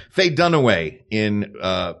Faye Dunaway in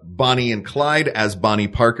Bonnie and Clyde as Bonnie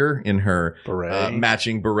Parker in her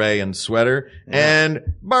matching beret and sweater,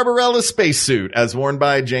 and Barbarella's spacesuit as worn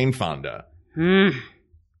by Jane Fonda.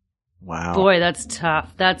 Wow. Boy, that's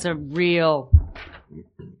tough. That's a real...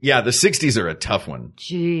 Yeah, the 60s are a tough one.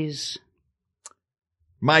 Jeez.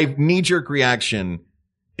 My knee-jerk reaction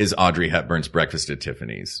is Audrey Hepburn's Breakfast at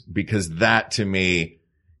Tiffany's, because that, to me,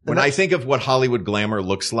 when I think of what Hollywood glamour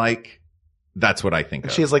looks like, that's what I think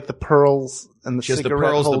of. She has like the pearls and the cigarette holder. She has the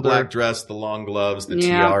pearls, the black dress, the long gloves, the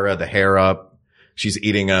tiara, the hair up. She's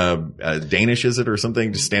eating a Danish, is it, or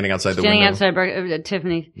something? Just standing outside the window. Standing outside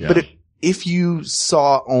Tiffany. Yeah. But if you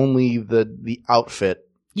saw only the outfit,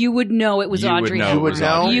 you would know it was Audrey Hepburn. You would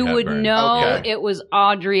know? You would know it was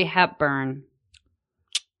Audrey Hepburn.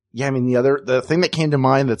 Yeah, I mean, the thing that came to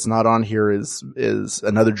mind that's not on here is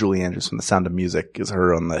another Julie Andrews from The Sound of Music, is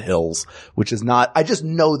her on the hills, which is not, I just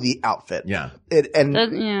know the outfit. Yeah.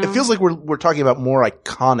 It feels like we're talking about more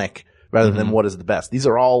iconic rather than what is the best. These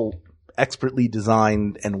are all expertly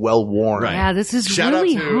designed and well worn. Right. Yeah, this is Shout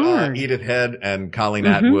really out to hard. Edith Head and Colleen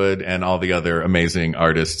Atwood and all the other amazing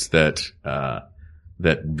artists that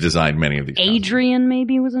designed many of these. Adrian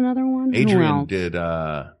maybe was another one. Adrian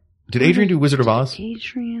did Adrian do Wizard of Oz?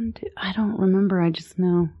 I don't remember. I just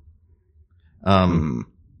know.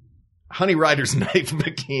 Honey Rider's knife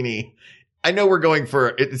bikini. I know we're going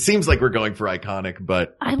for, it seems like we're going for iconic,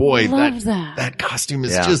 but boy, that costume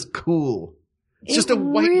is just cool. It's just a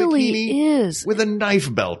white bikini with a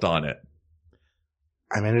knife belt on it.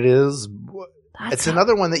 I mean, it is. It's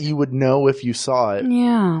another one that you would know if you saw it.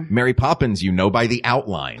 Yeah. Mary Poppins, you know by the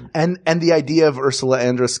outline. And the idea of Ursula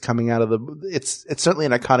Andress coming out of it's certainly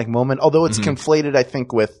an iconic moment, although it's conflated, I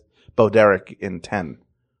think, with Bo Derek in 10.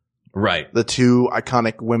 Right. The two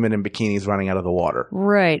iconic women in bikinis running out of the water.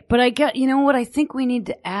 Right. But you know what? I think we need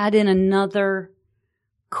to add in another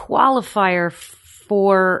qualifier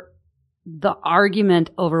for the argument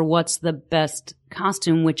over what's the best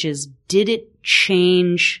costume, which is, did it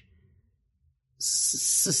change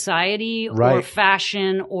society or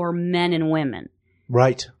fashion or men and women?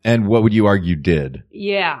 Right. And what would you argue did?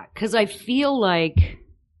 Yeah, because I feel like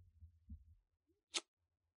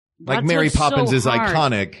Mary Poppins is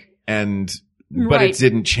iconic, but it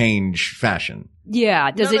didn't change fashion. Yeah.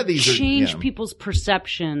 Does it change people's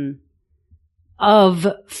perception of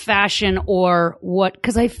fashion or what?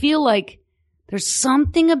 Because I feel like there's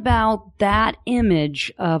something about that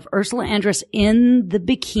image of Ursula Andress in the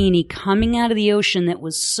bikini coming out of the ocean that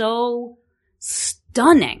was so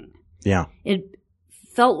stunning. Yeah. It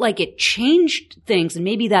felt like it changed things, and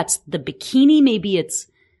maybe that's the bikini, maybe it's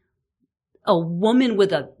a woman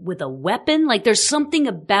with a weapon. Like, there's something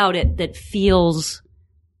about it that feels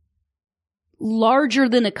larger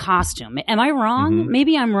than a costume. Am I wrong?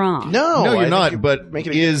 Maybe I'm wrong. No, you're not. But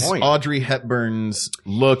is Audrey Hepburn's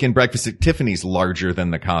look in Breakfast at Tiffany's larger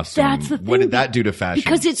than the costume? That's the thing. What did that do to fashion?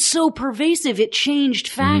 Because it's so pervasive, it changed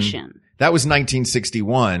fashion. That was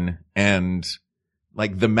 1961, and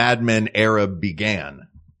the Mad Men era began.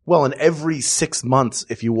 Well, and every 6 months,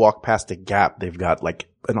 if you walk past a Gap, they've got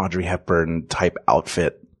an Audrey Hepburn type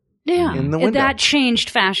outfit. Yeah, in the window. That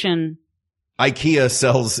changed fashion. IKEA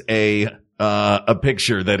sells a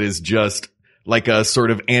picture that is just like a sort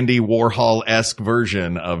of Andy Warhol-esque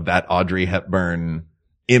version of that Audrey Hepburn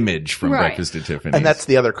image from Right. Breakfast at Tiffany's. And that's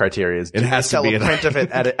the other criteria is It has to sell be a print of it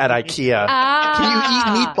at IKEA. Can you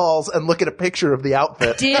eat meatballs and look at a picture of the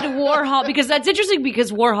outfit? Did Warhol, because that's interesting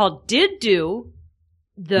because Warhol did do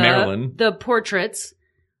Marilyn. the portraits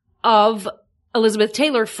of Elizabeth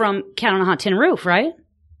Taylor from Cat on a Hot Tin Roof, right?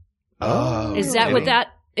 Oh. Is that what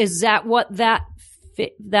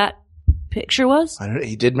that picture was? I don't know.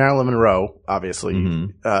 He did Marilyn Monroe, obviously.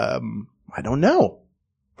 Mhm. I don't know.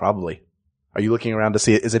 Probably. Are you looking around to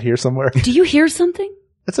see it? Is it here somewhere? Do you hear something?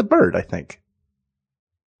 It's a bird, I think.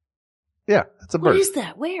 Yeah, it's a bird. What is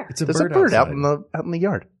that? Where? It's a There's bird a bird out outside. in the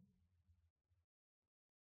yard.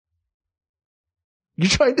 You're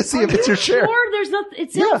trying to see if it's your chair. Sure, there's nothing.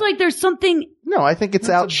 It sounds Yeah. like there's something No, I think it's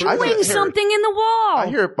out. I chewing hear something in the wall. I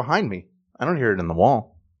hear it behind me. I don't hear it in the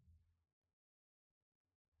wall.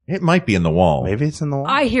 It might be in the wall. Maybe it's in the wall.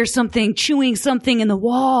 I hear something chewing something in the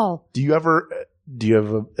wall. Do you have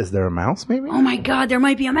is there a mouse maybe? Oh my God, there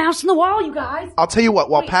might be a mouse in the wall, you guys. I'll tell you what,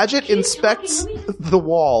 while Wait, Paget keep inspects talking, let the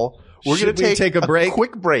wall, we're going Should we to take a break?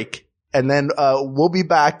 quick break, and then we'll be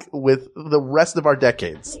back with the rest of our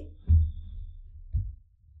decades.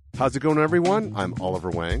 How's it going, everyone? I'm Oliver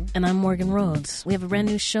Wang. And I'm Morgan Rhodes. We have a brand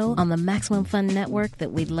new show on the Maximum Fun Network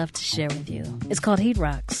that we'd love to share with you. It's called Heat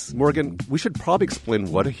Rocks. Morgan, we should probably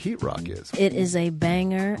explain what a heat rock is. It is a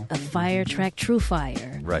banger, a fire track, true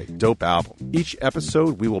fire. Right, dope album. Each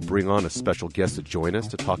episode, we will bring on a special guest to join us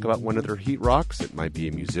to talk about one of their heat rocks. It might be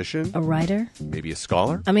a musician, A writer. maybe a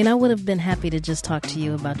scholar. I mean, I would have been happy to just talk to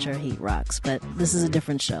you about your Heat Rocks, but this is a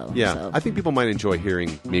different show. Yeah, So I think people might enjoy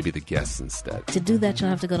hearing maybe the guests instead. to do that, you'll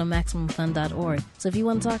have to go to MaximumFun.org. So if you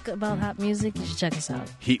want to talk about hot music, you should check us out.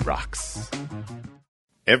 Heat rocks.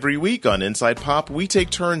 Every week on Inside Pop, we take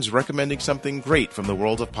turns recommending something great from the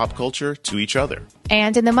world of pop culture to each other.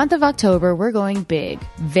 And in the month of October, we're going big,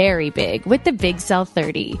 very big, with the Big Sell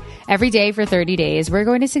 30. Every day for 30 days, we're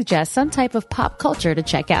going to suggest some type of pop culture to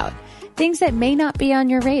check out. Things that may not be on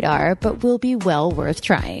your radar, but will be well worth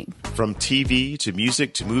trying. From TV to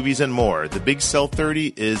music to movies and more, the Big Sell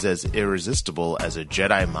 30 is as irresistible as a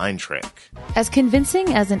Jedi mind trick. As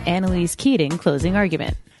convincing as an Annalise Keating closing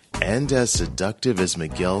argument. And as seductive as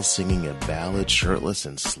Miguel singing a ballad shirtless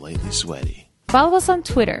and slightly sweaty. Follow us on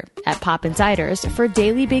Twitter @Pop Insiders for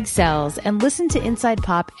daily big sells and listen to Inside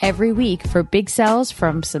Pop every week for big sells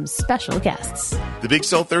from some special guests. The Big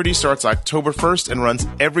Sell 30 starts October 1st and runs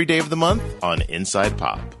every day of the month on Inside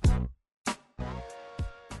Pop.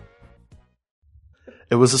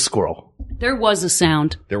 It was a squirrel. There was a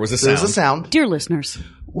sound. There was a sound. There's a sound. Dear listeners,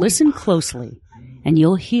 listen closely and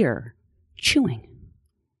you'll hear chewing.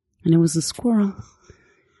 And it was a squirrel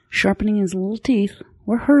sharpening his little teeth,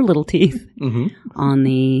 or her little teeth, on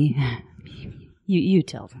the... You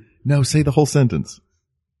tell them. No, say the whole sentence.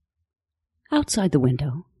 Outside the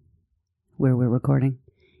window, where we're recording,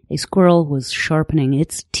 a squirrel was sharpening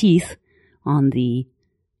its teeth on the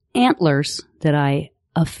antlers that I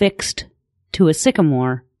affixed to a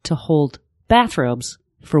sycamore to hold bathrobes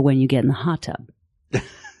for when you get in the hot tub.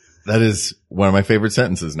 That is one of my favorite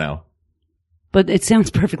sentences now. But it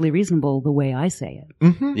sounds perfectly reasonable the way I say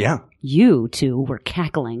it. Yeah. You two were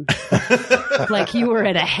cackling like you were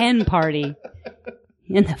at a hen party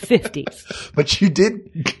in the 50s. But you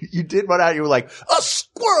did run out. You were like, a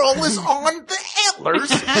squirrel is on the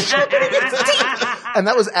antlers. And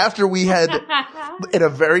that was after we had, in a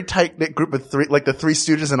very tight-knit group of three, like the Three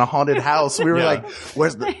Stooges in a haunted house, we were like,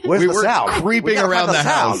 where's the We the were sound? creeping We gotta around find the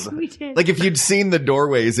house. sound. We did. Like if you'd seen the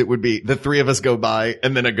doorways, it would be the three of us go by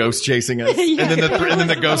and then a ghost chasing us. And then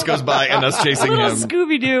the ghost goes by and us chasing Little him.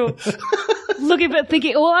 Scooby-Doo. Looking, but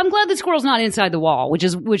thinking, well, I'm glad the squirrel's not inside the wall, which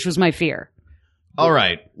was my fear. All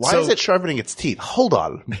right. Why is it sharpening its teeth? Hold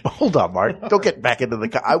on, Mark. Don't get back into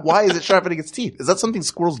why is it sharpening its teeth? Is that something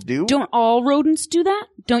squirrels do? Don't all rodents do that?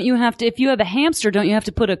 Don't you have to, if you have a hamster, don't you have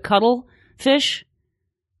to put a cuttlefish?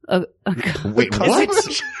 Wait, what?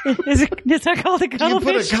 Is that called a You cuttlefish?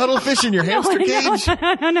 put a cuttlefish in your hamster cage?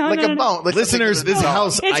 No, Like a bone. Like Listeners, this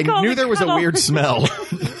house, It's I called knew a there was a cuddle. weird smell.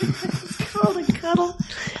 It's called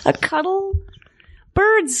a cuddle.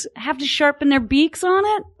 Birds have to sharpen their beaks on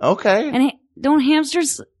it. Okay. And don't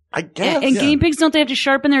hamsters I guess. and guinea pigs, don't they have to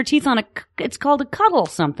sharpen their teeth on it's called a cuddle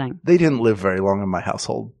something. They didn't live very long in my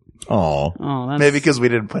household. Oh. Oh, that's... Maybe because we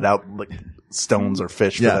didn't put out like stones or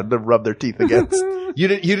fish for them to rub their teeth against. You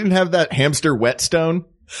didn't have that hamster whetstone?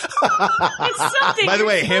 It's something. By the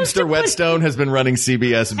way, You're hamster supposed to whetstone has been running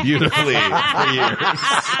CBS beautifully for years.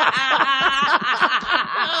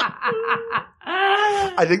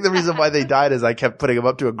 I think the reason why they died is I kept putting them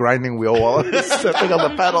up to a grinding wheel while I was stepping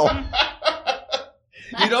on the pedal.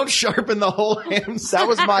 You don't sharpen the whole hamster. That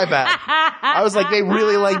was my bad. I was like, they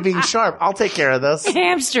really like being sharp. I'll take care of this.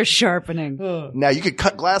 Hamster sharpening. Now, you could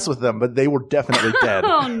cut glass with them, but they were definitely dead.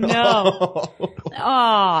 Oh, no.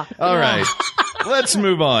 Oh. All right. Let's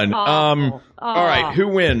move on. All right. Who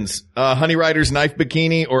wins? Honey Rider's knife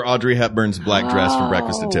bikini or Audrey Hepburn's black dress from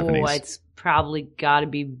Breakfast at Tiffany's? It's probably got to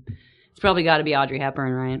be Audrey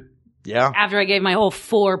Hepburn, right? Yeah. After I gave my whole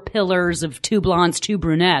 4 pillars of 2 blondes, 2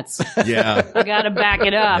 brunettes. Yeah. I got to back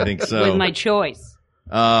it up I think so. with my choice.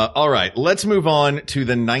 All right. Let's move on to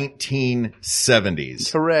the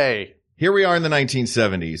 1970s. Hooray. Here we are in the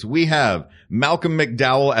 1970s. We have Malcolm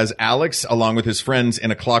McDowell as Alex, along with his friends in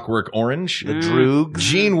A Clockwork Orange. The Droogs.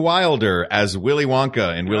 Gene Wilder as Willy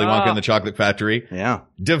Wonka in Willy Wonka and the Chocolate Factory. Yeah.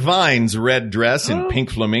 Divine's red dress in Pink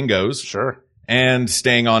Flamingos. Sure. And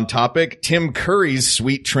staying on topic, Tim Curry's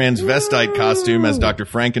sweet transvestite costume as Dr.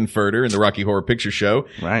 Frankenfurter in the Rocky Horror Picture Show.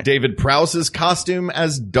 Right. David Prowse's costume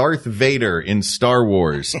as Darth Vader in Star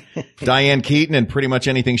Wars. Diane Keaton in pretty much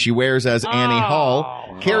anything she wears as Annie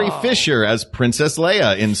Hall. Carrie Fisher as Princess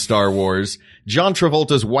Leia in Star Wars. John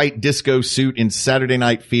Travolta's white disco suit in Saturday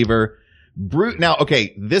Night Fever. Now,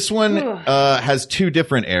 okay, this one has 2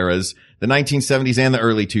 different eras, the 1970s and the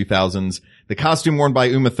early 2000s. The costume worn by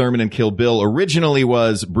Uma Thurman in Kill Bill originally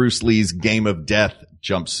was Bruce Lee's Game of Death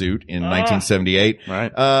jumpsuit in 1978.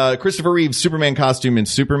 Right. Christopher Reeve's Superman costume in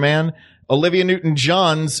Superman. Olivia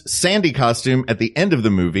Newton-John's Sandy costume at the end of the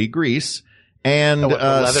movie, Grease. And the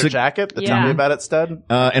leather jacket? Tell me about it, stud.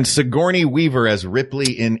 And Sigourney Weaver as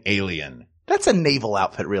Ripley in Alien. That's a naval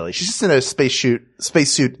outfit, really. She's just in a spaceship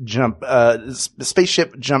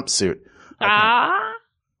jumpsuit.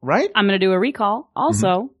 Right? I'm going to do a recall.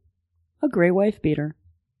 Also, a gray wife beater.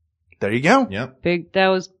 There you go. Yep. That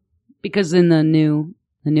was because in the new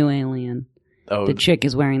Alien, the chick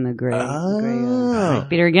is wearing the gray wife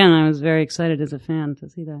beater. Again, I was very excited as a fan to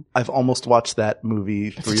see that. I've almost watched that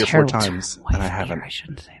movie 3 or 4 times, and I haven't. I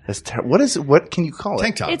shouldn't say that. It's what can you call it?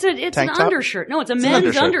 Tank top. It's Tank an top? undershirt. No, it's a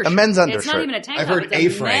men's undershirt. A men's undershirt. It's not even a tank I've top. heard It's a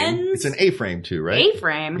A-frame. men's It's an A-frame too, right?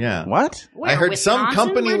 A-frame. Yeah. What? Where, I heard some Wisconsin?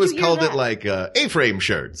 company Where'd was you hear called that? it like A-frame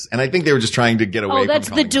shirts, and I think they were just trying to get away. Oh, that's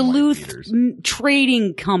from the calling them wife Duluth beaters.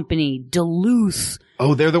 Trading Company. Duluth.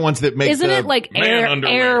 Oh, they're the ones that make. Isn't the it like man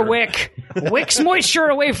underwear. Airwick wicks moisture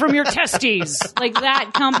away from your testes? Like that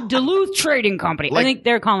Duluth Trading Company. I think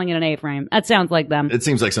they're calling it an A-frame. That sounds like them. It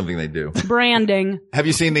seems like something they do. Branding. Have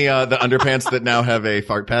you seen the underpants that now have a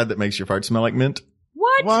fart pad that makes your fart smell like mint?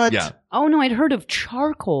 What? Yeah. Oh no, I'd heard of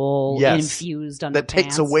charcoal infused underpants. That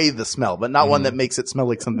takes away the smell, but not one that makes it smell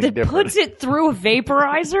like something that different. puts it through a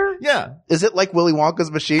vaporizer? Yeah. Is it like Willy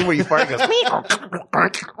Wonka's machine where you fart and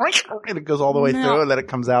it goes all the way through and then it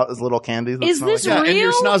comes out as little candies? Is this real? And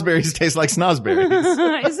your snozberries taste like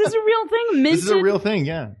snozberries. Is this a real thing? Minted? This is a real thing,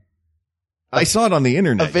 yeah. I saw it on the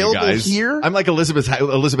internet. Available you guys. here? I'm like Elizabeth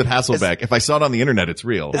Hasselbeck. If I saw it on the internet, it's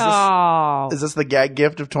real. Is this the gag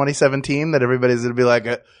gift of 2017 that everybody's going to be like,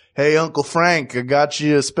 hey, Uncle Frank, I got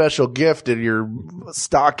you a special gift in your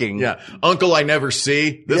stocking. Yeah. Uncle I never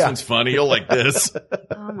see. This one's funny. You'll like this.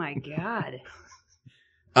 Oh my God.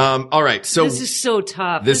 All right. So this is so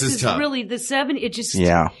tough. This is tough. Really the 70s. It just,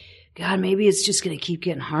 yeah. God, maybe it's just going to keep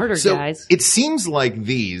getting harder, so guys. It seems like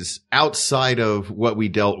these, outside of what we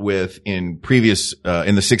dealt with in previous,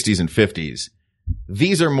 in the 60s and 50s,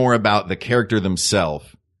 these are more about the character themselves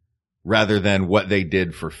rather than what they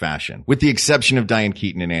did for fashion, with the exception of Diane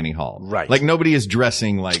Keaton and Annie Hall. Right. Like nobody is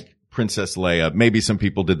dressing like Princess Leia. Maybe some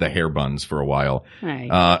people did the hair buns for a while. Right.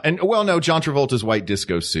 No, John Travolta's white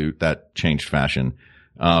disco suit, that changed fashion.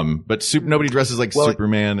 But nobody dresses like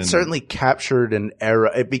Superman. It certainly captured an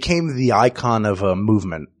era. It became the icon of a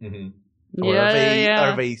movement. Mm-hmm. Or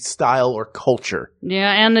of a style or culture.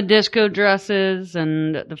 Yeah, and the disco dresses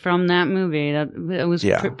and from that movie. It was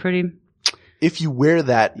pretty. If you wear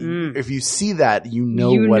that, if you see that, you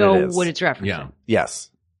know it is. What it's referencing. Yeah.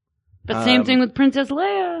 Yes. But same thing with Princess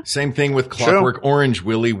Leia. Same thing with Clockwork Orange,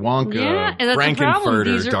 Willy Wonka, and that's the problem.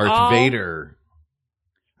 Frankenfurter, Darth Vader.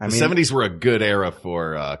 I The mean, 70s were a good era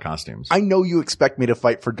for costumes. I know you expect me to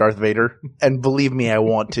fight for Darth Vader, and believe me, I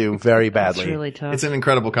want to very badly. It's really tough. It's an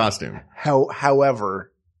incredible costume.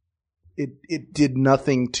 However, it did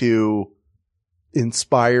nothing to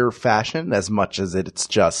inspire fashion as much as it's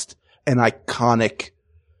just an iconic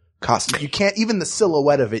costume. You can't, even the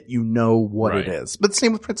silhouette of it, you know what it is. But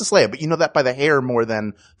same with Princess Leia, but you know that by the hair more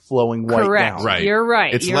than flowing white Correct. down. Right. You're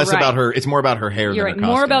right. It's You're less right. about her. It's more about her hair You're than right. her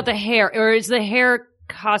costume. More about the hair, or is the hair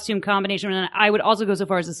costume combination? And I would also go so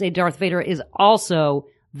far as to say Darth Vader is also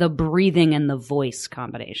the breathing and the voice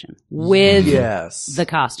combination with the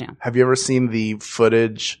costume. Have you ever seen the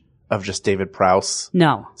footage of just David Prowse?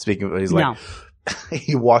 No. Speaking of, he's like,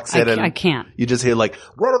 he walks in and I can't. You just hear like,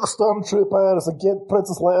 "Where are the stormtroopers? And get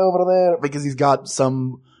Princess Leia over there," because he's got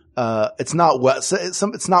some. It's not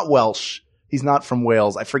Welsh. He's not from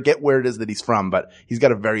Wales. I forget where it is that he's from, but he's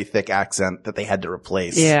got a very thick accent that they had to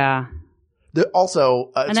replace. Yeah.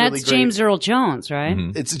 Also, and it's that's really great. James Earl Jones, right?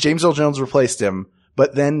 Mm-hmm. It's James Earl Jones replaced him,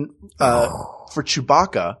 but then for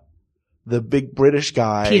Chewbacca, the big British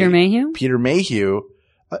guy, Peter Mayhew,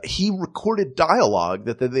 he recorded dialogue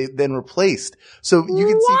that they then replaced. So you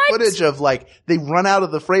can see footage of like they run out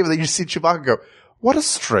of the frame and then you see Chewbacca go, "What a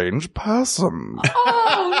strange person."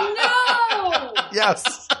 Oh no!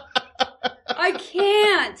 Yes. I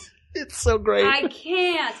can't. It's so great. I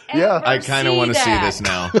can't. Yeah. I kind of want to see this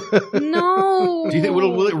now. No. Do you think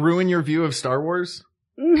will it ruin your view of Star Wars?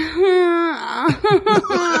 Oh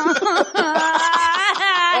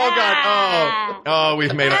God! Oh,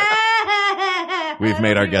 we've made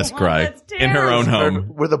our guest cry in her own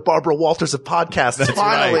home. We're the Barbara Walters of podcasts. That's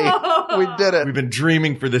Finally, right. We did it. We've been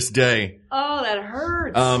dreaming for this day. Oh, that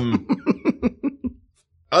hurts.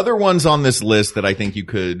 Other ones on this list that I think you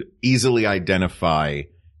could easily identify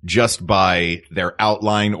just by their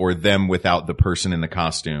outline or them without the person in the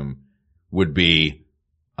costume would be,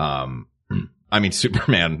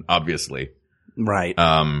 Superman, obviously. Right.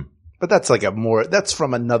 But that's like that's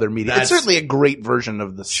from another medium. It's certainly a great version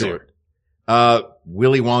of the suit.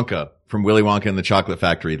 Willy Wonka from Willy Wonka and the Chocolate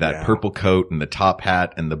Factory, that purple coat and the top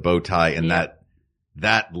hat and the bow tie and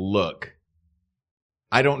that look.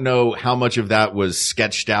 I don't know how much of that was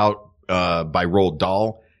sketched out, by Roald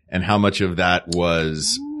Dahl and how much of that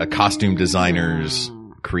was a costume designer's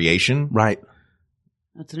creation. Right.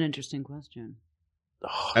 That's an interesting question.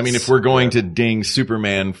 Oh, I mean, if we're going to ding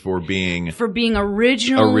Superman for being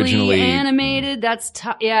originally animated, that's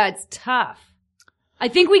tough. Yeah, it's tough. I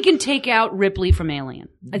think we can take out Ripley from Alien.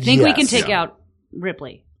 I think we can take out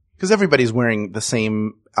Ripley. Because everybody's wearing the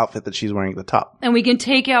same outfit that she's wearing at the top. And we can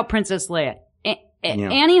take out Princess Leia.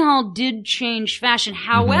 Annie Hall did change fashion.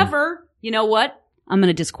 However, you know what? I'm going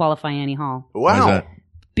to disqualify Annie Hall. Wow.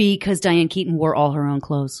 Because Diane Keaton wore all her own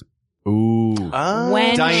clothes. Ooh.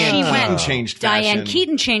 When Diane Keaton changed fashion. Diane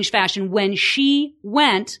Keaton changed fashion when she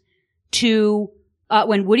went to,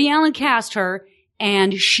 when Woody Allen cast her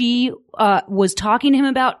and she, was talking to him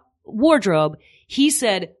about wardrobe. He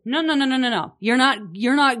said, no. You're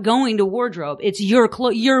not going to wardrobe. It's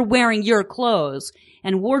you're wearing your clothes.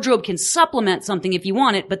 And wardrobe can supplement something if you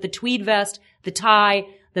want it, but the tweed vest, the tie,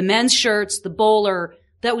 the men's shirts, the bowler,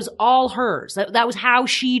 that was all hers. That was how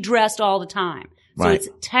she dressed all the time. So it's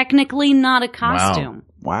technically not a costume.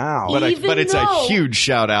 Wow. But it's a huge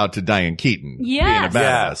shout out to Diane Keaton. Yes. Being a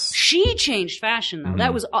badass. She changed fashion though.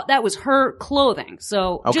 That was her clothing.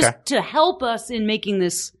 So just to help us in making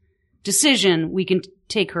this decision, we can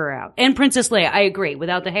take her out. And Princess Leia, I agree.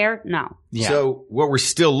 Without the hair, no. Yeah. So what we're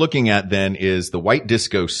still looking at then is the white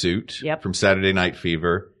disco suit from Saturday Night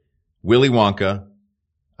Fever, Willy Wonka,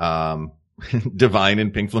 Divine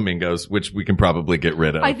and Pink Flamingos, which we can probably get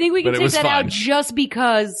rid of. I think we can take that out just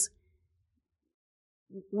because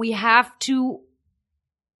we have to,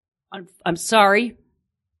 I'm sorry,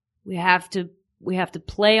 we have to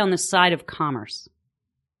play on the side of commerce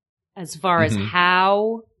as far as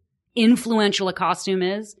how influential a costume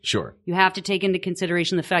is. Sure. You have to take into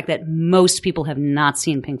consideration the fact that most people have not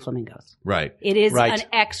seen Pink Flamingos. Right. It is an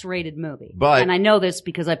X-rated movie. But, and I know this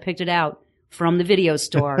because I picked it out from the video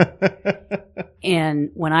store.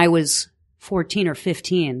 And when I was 14 or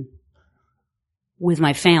 15 with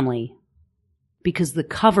my family, because the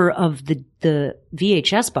cover of the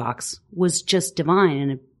VHS box was just Divine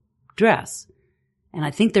in a dress. And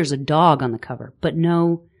I think there's a dog on the cover, but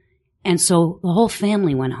no. And so the whole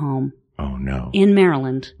family went home. Oh no. In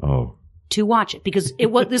Maryland. Oh. To watch it because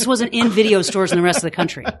this wasn't in video stores in the rest of the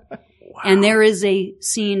country. Wow. And there is a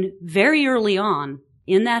scene very early on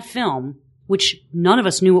in that film, which none of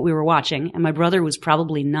us knew what we were watching. And my brother was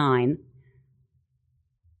probably 9,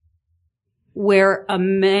 where a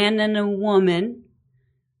man and a woman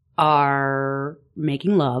are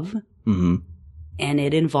making love. Mm-hmm. And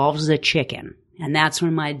it involves a chicken. And that's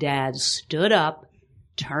when my dad stood up,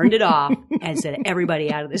 turned it off, and said,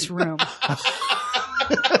 everybody out of this room. Out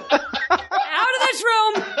of this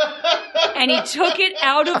room! And he took it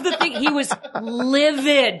out of the thing. He was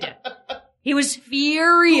livid. He was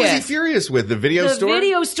furious. Who was he furious with? The video store? The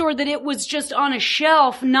video store that it was just on a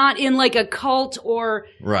shelf, not in like a cult or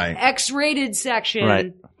X-rated section.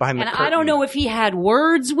 Right. Behind the curtain. I don't know if he had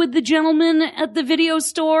words with the gentleman at the video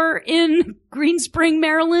store in Green Spring,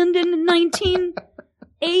 Maryland in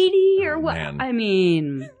 1980 or what? Man. I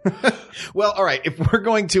mean. Well, all right. If we're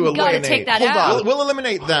going to eliminate. Gotta take that out. We'll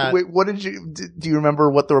eliminate that. Wait, what do you remember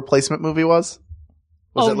what the replacement movie was?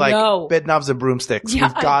 Was Oh, it like no. bed knobs and broomsticks? Yeah,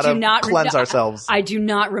 We've got I do to not cleanse ourselves. I do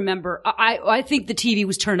not remember. I think the TV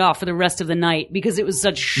was turned off for the rest of the night because it was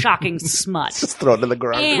such shocking smut. Just throw it in the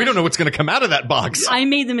ground. And We don't know what's going to come out of that box. I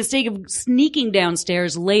made the mistake of sneaking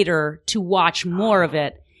downstairs later to watch more of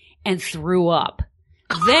it and threw up.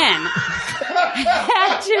 Then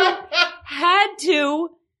had to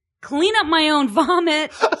clean up my own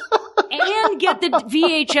vomit and get the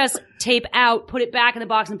VHS tape out, put it back in the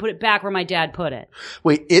box, and put it back where my dad put it.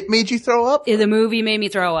 Wait, it made you throw up? The movie made me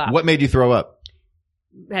throw up. What made you throw up?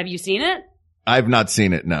 Have you seen it? I've not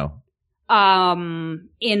seen it, no.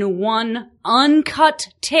 In one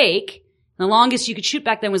uncut take, the longest you could shoot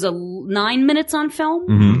back then was 9 minutes on film.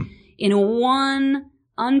 Mm-hmm. In one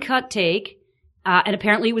uncut take, and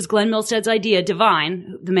apparently it was Glenn Milstead's idea,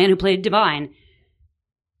 Divine, the man who played Divine.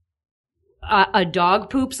 A dog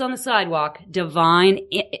poops on the sidewalk. Divine,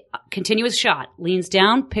 continuous shot, leans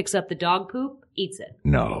down, picks up the dog poop, eats it.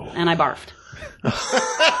 No. And I barfed.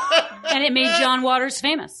 And it made John Waters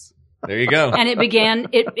famous. There you go. And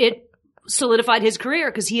it solidified his career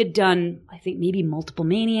because he had done, I think, maybe Multiple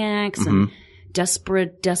Maniacs and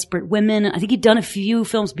Desperate Women. I think he'd done a few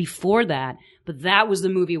films before that, but that was the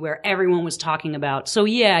movie where everyone was talking about. So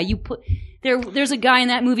yeah, there's a guy in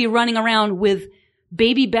that movie running around with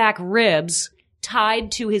baby back ribs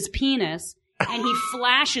tied to his penis, and he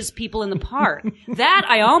flashes people in the park. That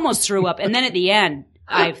I almost threw up, and then at the end,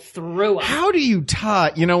 I threw up. How do you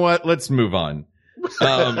tie? You know what? Let's move on.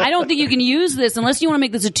 I don't think you can use this unless you want to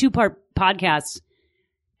make this a 2-part podcast,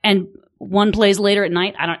 and one plays later at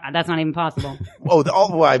night. That's not even possible.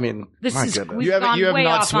 I mean, This my is goodness. You have not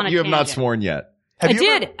not sworn yet. I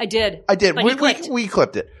did. I did. But he clicked. We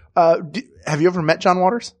clipped it. Have you ever met John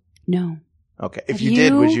Waters? No. Okay. If Have you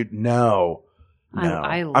did, you? would you? No.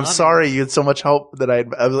 I love I'm sorry. You had so much hope that I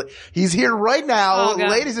was like, he's here right now, Oh,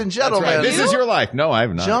 God. ladies and That's gentlemen. right. This is your life. No, I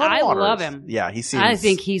have not. John I Waters. love him. Yeah, he seems. I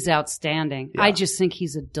think he's outstanding. Yeah. I just think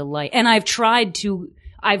he's a delight. And I've tried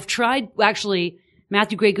actually,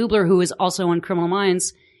 Matthew Gray Gubler, who is also on Criminal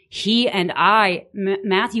Minds, he and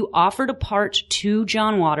Matthew offered a part to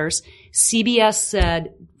John Waters. CBS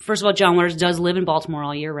said, first of all, John Waters does live in Baltimore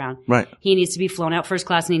all year round. Right. He needs to be flown out first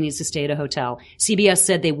class and he needs to stay at a hotel. CBS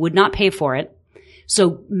said they would not pay for it.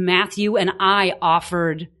 So Matthew and I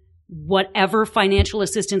offered whatever financial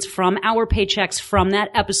assistance from our paychecks from that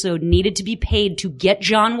episode needed to be paid to get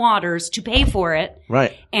John Waters to pay for it.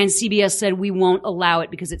 Right. And CBS said we won't allow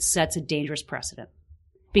it because it sets a dangerous precedent.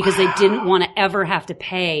 Because they didn't want to ever have to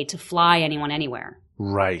pay to fly anyone anywhere.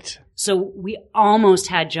 Right. So we almost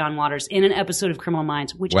had John Waters in an episode of Criminal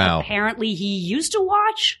Minds, which apparently he used to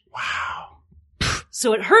watch. Wow.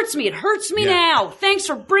 So it hurts me. It hurts me now. Thanks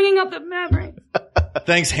for bringing up the memory.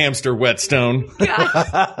 Thanks, Hamster Whetstone.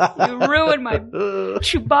 God, you ruined my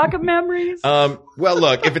Chewbacca memories. Well,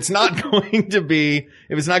 look, if it's not going to be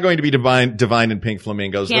Divine and Pink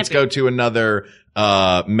Flamingos, let's go to another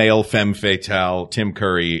male femme fatale, Tim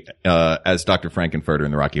Curry as Dr. Frankenfurter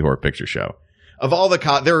in the Rocky Horror Picture Show. Of all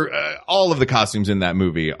the all of the costumes in that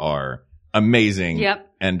movie are amazing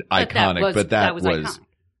and iconic, but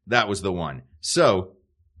that was the one. So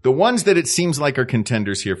the ones that it seems like are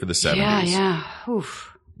contenders here for the 70s. Yeah.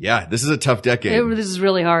 Oof. Yeah, this is a tough decade. This is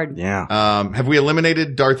really hard. Yeah. Have we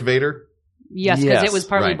eliminated Darth Vader? Yes, because it was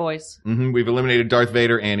partly boys. Mm-hmm. We've eliminated Darth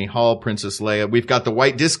Vader, Annie Hall, Princess Leia. We've got the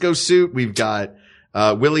white disco suit. We've got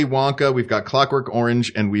Willy Wonka. We've got Clockwork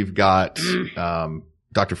Orange, and we've got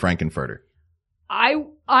Dr. Frankenfurter.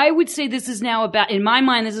 I would say this is now in my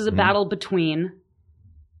mind, this is a battle between.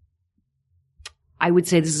 I would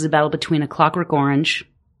say this is a battle between A Clockwork Orange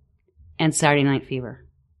and Saturday Night Fever.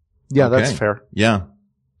 Yeah, that's fair. Yeah.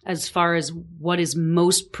 As far as what is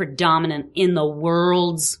most predominant in the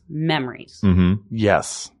world's memories. Mm-hmm.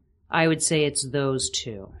 Yes. I would say it's those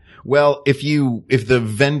two. Well, if the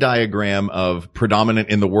Venn diagram of predominant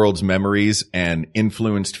in the world's memories and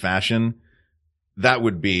influenced fashion, that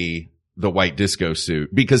would be the white disco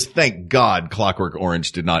suit. Because thank God Clockwork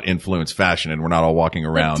Orange did not influence fashion and we're not all walking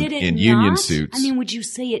around in union suits. I mean, would you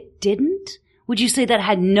say it didn't? Would you say that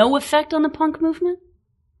had no effect on the punk movement?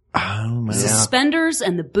 Oh, man. Suspenders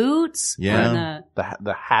and the boots. Yeah. And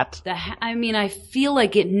the hat. I mean, I feel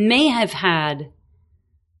like it may have had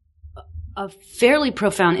a fairly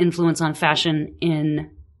profound influence on fashion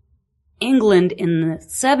in England in the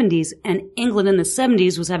 70s, and England in the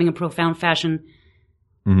 70s was having a profound fashion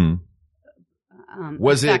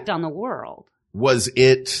effect on the world. Was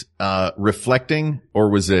it reflecting or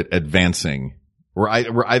was it advancing? Were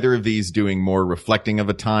either of these doing more reflecting of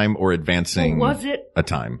a time or advancing a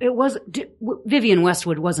time? Vivienne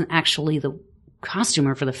Westwood wasn't actually the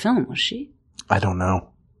costumer for the film, was she? I don't know.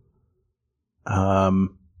 You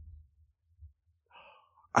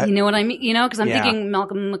know what I mean? You know, because I'm thinking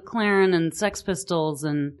Malcolm McLaren and Sex Pistols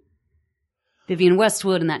and Vivienne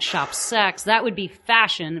Westwood and that Shop Sex. That would be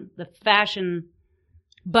fashion, the fashion.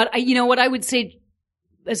 But you know what I would say,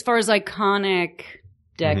 as far as iconic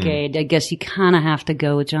decade, I guess you kind of have to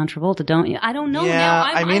go with John Travolta, don't you? I don't know. Yeah, now.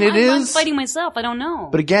 I'm is fighting myself. I don't know.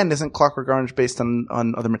 But again, isn't Clockwork Orange based on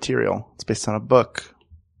other material? It's based on a book,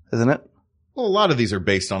 isn't it? Well, a lot of these are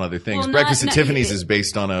based on other things. Well, Breakfast at Tiffany's is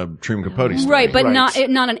based on a Truman Capote story. Right, but not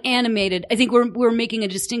an animated. I think we're making a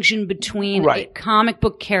distinction between comic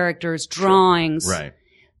book characters, drawings. Right.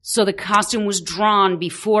 So the costume was drawn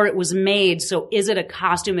before it was made. So is it a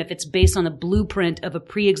costume if it's based on the blueprint of a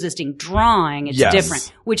pre-existing drawing? It's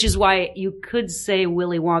different. Which is why you could say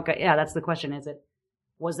Willy Wonka. Yeah, that's the question.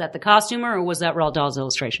 Was that the costumer or was that Roald Dahl's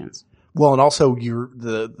illustrations? Well, and also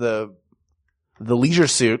the leisure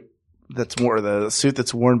suit the suit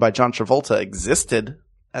that's worn by John Travolta existed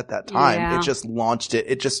at that time. Yeah. It just launched it.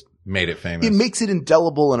 It just made it famous. It makes it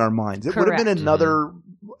indelible in our minds. It would have been another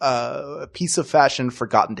piece of fashion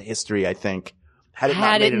forgotten to history, I think,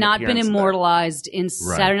 had it not been immortalized in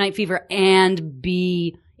Saturday Night Fever and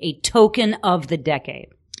be a token of the decade.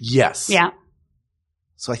 Yes. Yeah.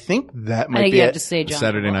 So I think that I might think be you have to say John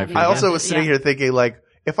Saturday Night Fever. I also was sitting here thinking, like,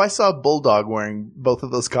 if I saw a bulldog wearing both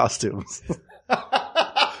of those costumes,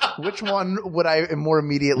 which one would I more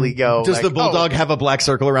immediately go? Does the bulldog have a black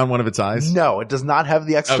circle around one of its eyes? No, it does not have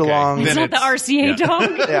the extra long. It's not the RCA dog.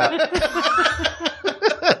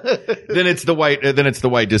 Then it's the white. Then it's the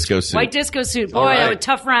white disco suit. White disco suit. Boy, that was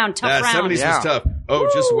tough round. 70s was tough. Oh,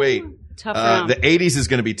 just wait. Tough round. The 80s is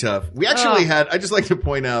going to be tough. We actually had. I just like to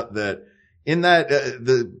point out that in that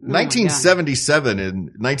the 1977 and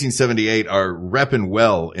 1978 are repping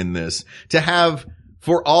well in this to have.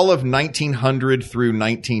 For all of 1900 through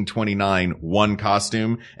 1929, one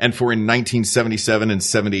costume, and for in 1977 and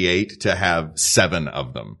 78 to have 7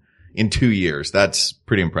 of them in 2 years. That's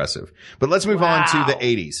pretty impressive. But let's move on to the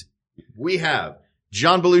 80s. We have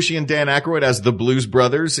John Belushi and Dan Aykroyd as the Blues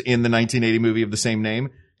Brothers in the 1980 movie of the same name.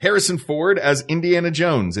 Harrison Ford as Indiana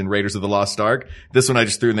Jones in Raiders of the Lost Ark. This one I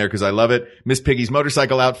just threw in there because I love it. Miss Piggy's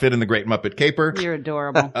motorcycle outfit in The Great Muppet Caper. You're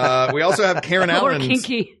adorable. We also have Karen Allen. Or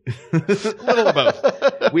kinky. Little of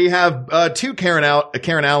both. We have 2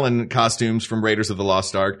 Karen Allen costumes from Raiders of the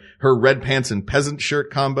Lost Ark. Her red pants and peasant shirt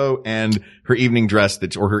combo, and her evening dress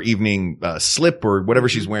or her evening slip or whatever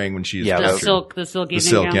she's wearing when she's the silk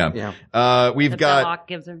evening gown. We've got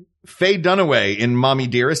gives her. Faye Dunaway in Mommy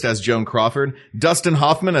Dearest as Joan Crawford, Dustin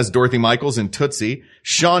Hoffman as Dorothy Michaels in Tootsie,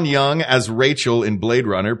 Sean Young as Rachel in Blade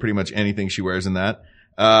Runner, pretty much anything she wears in that.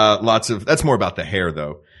 That's more about the hair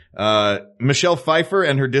though. Michelle Pfeiffer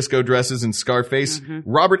and her disco dresses in Scarface,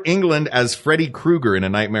 Robert Englund as Freddy Krueger in A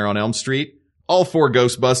Nightmare on Elm Street, all 4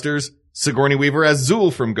 Ghostbusters, Sigourney Weaver as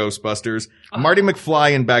Zool from Ghostbusters, Marty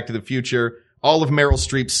McFly in Back to the Future, all of Meryl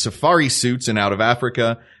Streep's safari suits in Out of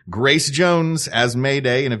Africa, Grace Jones as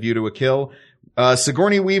Mayday in A View to a Kill,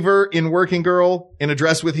 Sigourney Weaver in Working Girl in A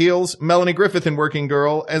Dress with Heels, Melanie Griffith in Working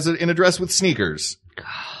Girl in A Dress with Sneakers.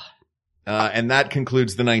 And that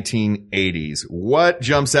concludes the 1980s. What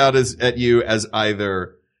jumps out at you as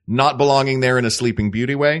either not belonging there in a Sleeping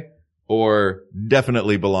Beauty way or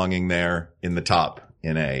definitely belonging there in the top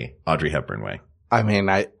in a Audrey Hepburn way? I mean,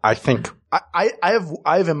 I think I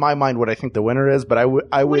have in my mind what I think the winner is, but I would.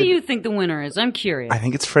 What do you think the winner is? I'm curious. I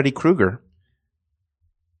think it's Freddy Krueger.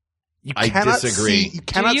 I disagree. You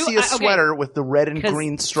cannot see a sweater with the red and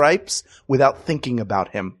green stripes without thinking about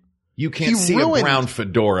him. You can't see a brown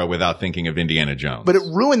fedora without thinking of Indiana Jones. But it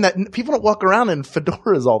ruined that. People don't walk around in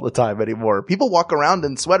fedoras all the time anymore. People walk around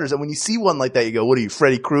in sweaters, and when you see one like that, you go, "What are you,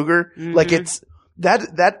 Freddy Krueger?" Like it's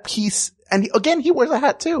that piece. And again, he wears a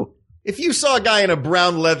hat too. If you saw a guy in a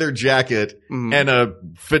brown leather jacket and a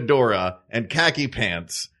fedora and khaki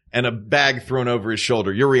pants and a bag thrown over his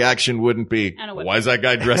shoulder, your reaction wouldn't be, why is that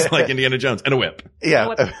guy dressed like Indiana Jones? And a whip.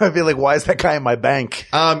 Yeah. I'd be like, why is that guy in my bank?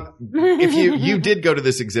 If you did go to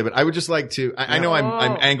this exhibit, I would just like to, I know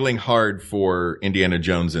I'm angling hard for Indiana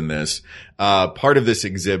Jones in this. Part of this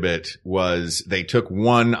exhibit was they took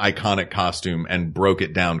one iconic costume and broke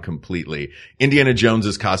it down completely. Indiana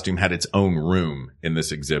Jones's costume had its own room in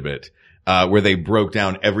this exhibit. Where they broke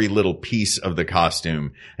down every little piece of the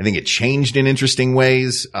costume. I think it changed in interesting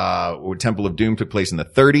ways. Temple of Doom took place in the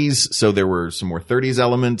 30s, so there were some more 30s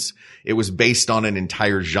elements. It was based on an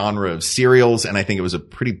entire genre of serials, and I think it was a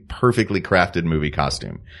pretty perfectly crafted movie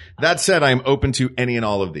costume. That said, I'm open to any and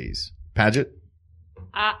all of these. Paget?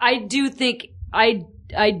 I do think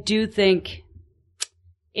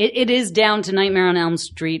it is down to Nightmare on Elm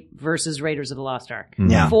Street versus Raiders of the Lost Ark.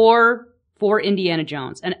 Yeah. For Indiana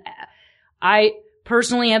Jones. And I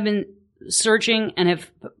personally have been searching and have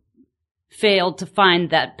failed to find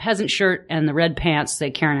that peasant shirt and the red pants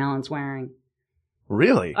that Karen Allen's wearing.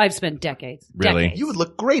 Really? I've spent decades. Really? Decades. You would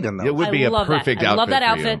look great in those. It would be a love that. perfect I outfit. love that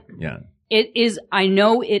for you. outfit. Yeah. It is, I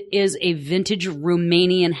know it is a vintage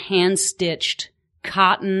Romanian hand-stitched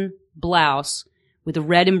cotton blouse with a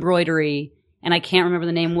red embroidery, and I can't remember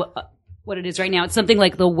the name, what it is right now. It's something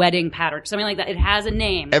like the wedding pattern, something like that. It has a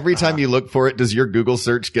name. Every time you look for it, does your Google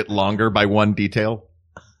search get longer by one detail?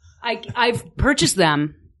 I've purchased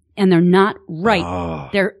them, and they're not right.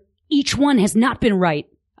 Each one has not been right.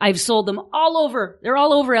 I've sold them all over. They're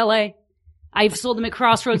all over LA. I've sold them at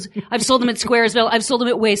Crossroads. I've sold them at Squaresville. I've sold them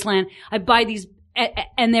at Wasteland. I buy these,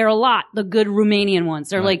 and they're a lot, the good Romanian ones.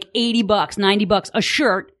 They're like $80, $90 a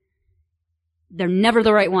shirt. They're never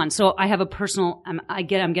the right one. So I have a personal, I'm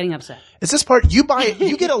getting upset. Is this part, you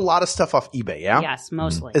get a lot of stuff off eBay, yeah? Yes,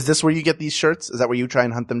 mostly. Is this where you get these shirts? Is that where you try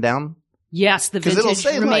and hunt them down? Yes, the vintage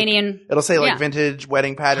Romanian. It'll say vintage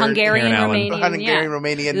wedding pattern. Hungarian Romanian.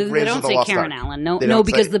 Romanian. They don't say Karen Allen. No,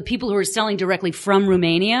 because the people who are selling directly from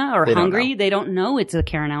Romania or Hungary, they don't know it's a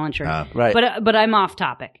Karen Allen shirt. Right. But I'm off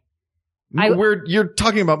topic. You're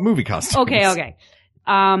talking about movie costumes. Okay.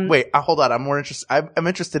 Wait, hold on. I'm more interested. I'm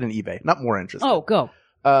interested in eBay. Not more interested. Oh, go.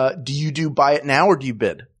 Do you do buy it now or do you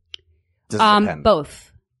bid? Does it depend?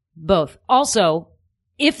 Both. Also,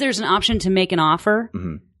 if there's an option to make an offer,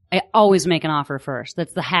 I always make an offer first.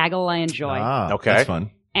 That's the haggle I enjoy. Okay. That's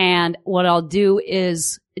fun. And what I'll do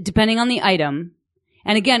is, depending on the item,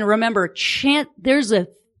 and again, remember, there's a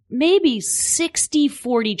maybe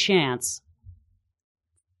 60-40 chance,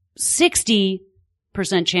 60%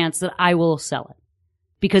 chance that I will sell it.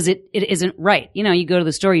 Because it isn't right. You know, you go to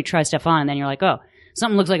the store, you try stuff on, and then you're like, oh,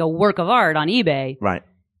 something looks like a work of art on eBay. Right.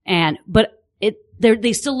 But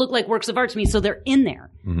they still look like works of art to me, so they're in there.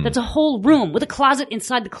 Mm-hmm. That's a whole room with a closet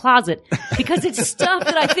inside the closet because it's stuff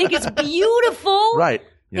that I think is beautiful. Right.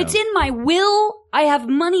 Yeah. It's in my will. I have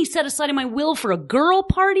money set aside in my will for a girl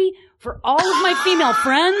party for all of my female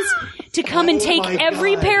friends to come and take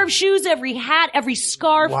every pair of shoes, every hat, every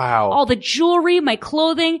scarf, all the jewelry, my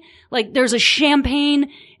clothing. Like there's a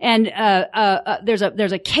champagne and there's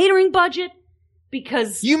a catering budget.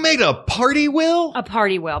 Because you made a party will? A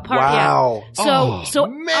party will. Wow. Yeah. So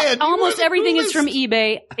man, almost everything is from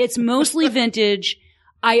eBay. It's mostly vintage.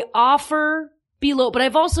 I offer below, but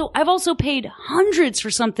I've also paid hundreds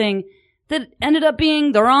for something that ended up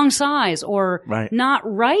being the wrong size or not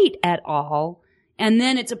right at all. And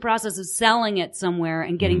then it's a process of selling it somewhere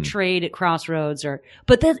and getting trade at Crossroads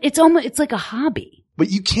but it's like a hobby.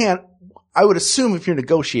 But you can't. I would assume if you're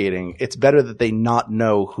negotiating, it's better that they not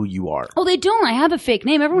know who you are. Oh, they don't. I have a fake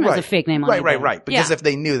name. Everyone has a fake name on eBay. Right. Because if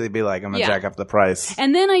they knew, they'd be like, I'm going to jack up the price.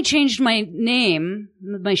 And then I changed my name,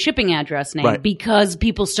 my shipping address name, because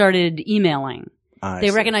people started emailing.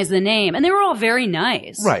 They recognized the name. And they were all very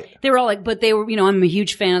nice. Right. They were all like, but they were, I'm a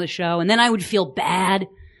huge fan of the show. And then I would feel bad.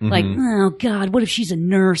 Like, oh God, what if she's a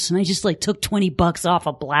nurse and I just like took $20 off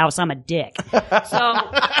a blouse? I'm a dick. So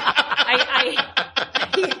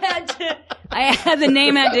the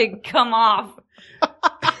name had to come off.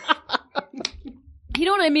 You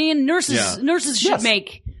know what I mean? Nurses should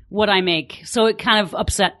make what I make. So it kind of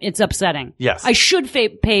it's upsetting. Yes. I should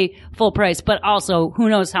pay full price, but also who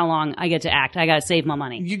knows how long I get to act. I gotta save my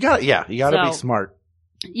money. You gotta be smart.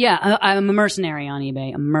 Yeah, I'm a mercenary on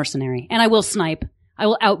eBay. I'm a mercenary. And I will snipe. I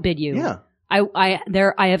will outbid you. Yeah. I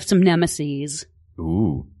have some nemesis.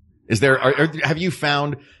 Ooh. Is there, have you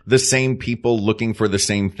found the same people looking for the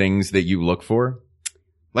same things that you look for?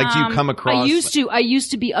 Like, do you come across? I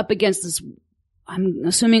used to be up against this, I'm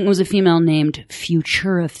assuming it was a female named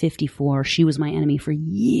Futura54. She was my enemy for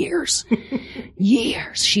years.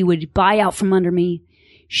 Years. She would buy out from under me.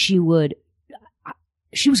 She was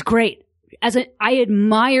great. I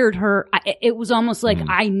admired her. It was almost like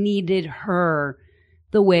I needed her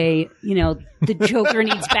the way, the Joker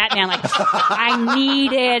needs Batman. Like, I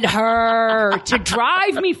needed her to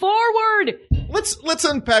drive me forward. Let's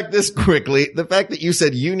unpack this quickly. The fact that you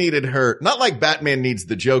said you needed her, not like Batman needs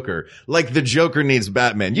the Joker, like the Joker needs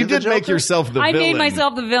Batman. You did make yourself the villain. I made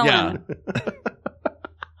myself the villain.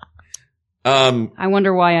 Yeah. I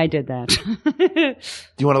wonder why I did that. Do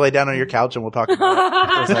you want to lay down on your couch and we'll talk about it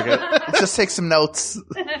for a second? Let's just take some notes.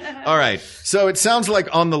 All right. So it sounds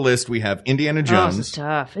like on the list we have Indiana Jones. This is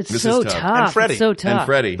tough. This is so tough. tough. And Freddy. It's so tough. And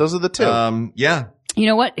Freddy. Those are the two. Yeah. You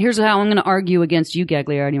know what? Here's how I'm going to argue against you,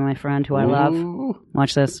 Gagliardi, my friend, who I love.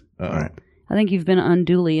 Watch this. All right. I think you've been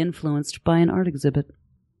unduly influenced by an art exhibit.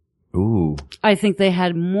 Ooh. I think they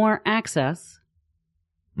had more access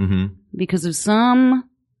because of some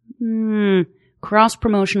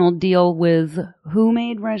cross-promotional deal with who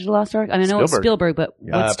made Raiders of the Lost Ark? I mean, I know it's Spielberg, but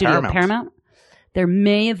what studio? Paramount? There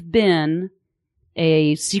may have been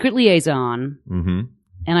a secret liaison. Mm-hmm.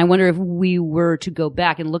 And I wonder if we were to go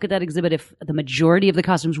back and look at that exhibit, if the majority of the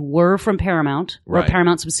costumes were from Paramount or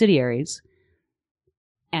Paramount subsidiaries.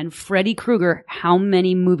 And Freddy Krueger, how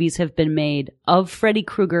many movies have been made of Freddy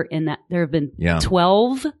Krueger in that? There have been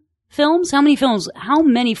 12 films? How many films? How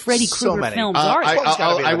many Freddy Krueger films are there?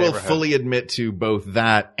 I will fully admit to both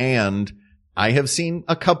that, and I have seen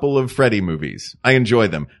a couple of Freddy movies. I enjoy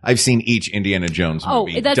them. I've seen each Indiana Jones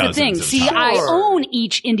movie. Oh, that's the thing. See, times. I own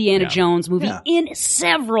each Indiana Jones movie in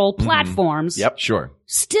several platforms. Yep, sure.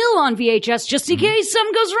 Still on VHS, just in case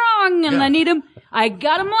something goes wrong and I need them. I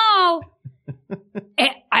got them all.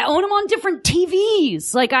 I own them on different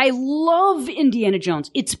TVs. Like, I love Indiana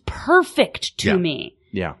Jones. It's perfect to me.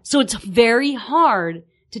 Yeah. So it's very hard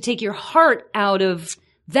to take your heart out of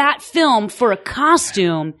that film for a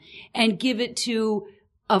costume and give it to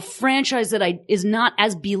a franchise that is not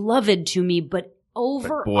as beloved to me, but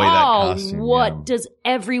overall, does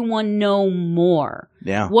everyone know more?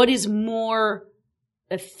 Yeah. What is more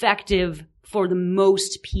effective for the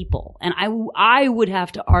most people? And I would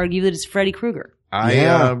have to argue that it's Freddy Krueger. I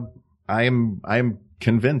am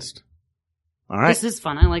convinced. All right. This is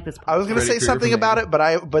fun. I like this part. I was going to say something about it,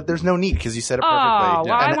 but there's no need because you said it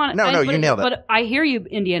perfectly. Oh, well, you nailed it. But I hear you,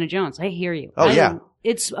 Indiana Jones. I hear you. Oh, yeah.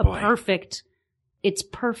 It's perfect. It's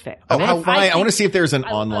perfect. Oh, how fun. I want to see if there's an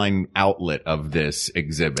online outlet of this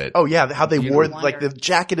exhibit. Oh, yeah. How they wore, like the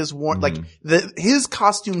jacket is worn, like his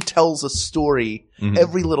costume tells a story.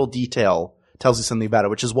 Every little detail tells you something about it,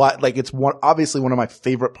 which is why, like, it's obviously one of my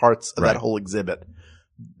favorite parts of that whole exhibit.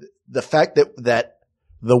 The fact that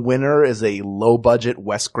the winner is a low-budget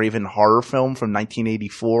Wes Craven horror film from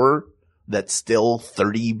 1984 that's still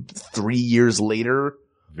 33 years later.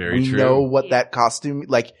 Very true. We know what that costume,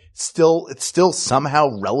 like, it's still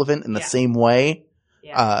somehow relevant in the same way.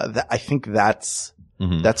 Yeah. I think that's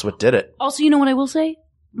what did it. Also, you know what I will say?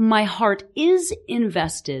 My heart is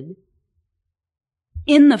invested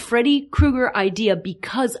in the Freddy Krueger idea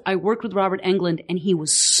because I worked with Robert Englund and he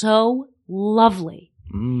was so lovely.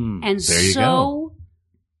 And so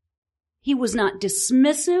he was not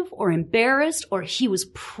dismissive or embarrassed, or he was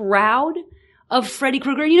proud of Freddy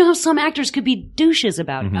Krueger. You know how some actors could be douches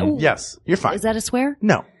about it. Oh, yes, you're fine. Is that a swear?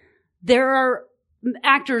 No. There are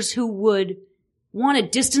actors who would want to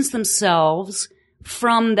distance themselves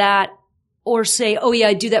from that, or say, oh yeah,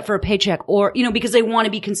 I do that for a paycheck, or, you know, because they want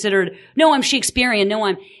to be considered, no, I'm Shakespearean,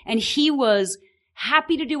 and he was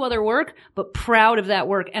happy to do other work, but proud of that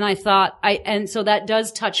work. And I thought, and so that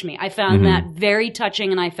does touch me. I found that very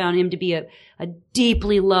touching, and I found him to be a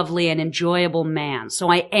deeply lovely and enjoyable man. So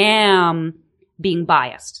I am being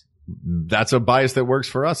biased. That's a bias that works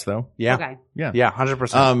for us, though. Yeah. Okay. Yeah,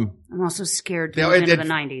 100%. I'm also scared to into the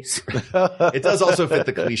 90s. It does also fit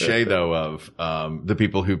the cliche, though, of the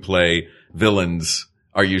people who play villains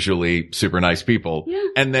are usually super nice people. Yeah.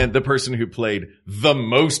 And then the person who played the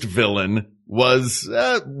most villain was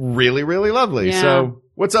really, really lovely. Yeah. So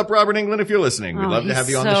what's up, Robert Englund, if you're listening? We'd love to have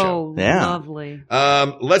you on the show. Yeah. Lovely.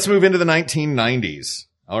 Let's move into the 1990s.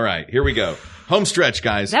 All right, here we go. Home stretch,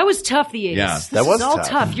 guys. That was tough, the 80s. Yeah, that was all tough.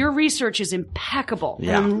 tough. Your research is impeccable.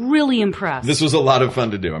 Yeah. And I'm really impressed. This was a lot of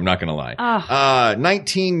fun to do. I'm not going to lie.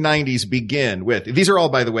 1990s begin with, these are all,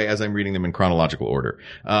 by the way, as I'm reading them in chronological order.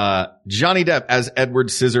 Johnny Depp as Edward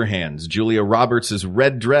Scissorhands, Julia Roberts'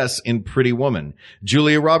 red dress in Pretty Woman,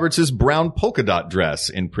 Julia Roberts' brown polka dot dress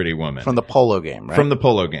in Pretty Woman. From the polo game, right? From the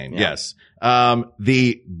polo game, yes. I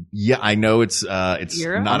know it's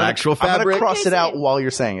not actual fabric. I'm going to cross it out while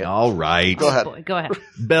you're saying it. All right. Go ahead. Go ahead.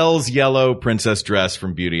 Belle's yellow princess dress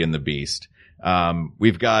from Beauty and the Beast.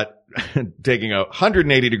 We've got, taking a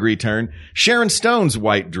 180-degree turn, Sharon Stone's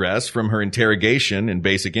white dress from her interrogation in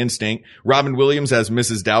Basic Instinct, Robin Williams as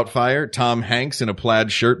Mrs. Doubtfire, Tom Hanks in a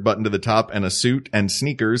plaid shirt buttoned to the top and a suit and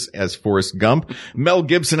sneakers as Forrest Gump, Mel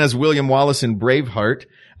Gibson as William Wallace in Braveheart,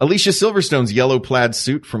 Alicia Silverstone's yellow plaid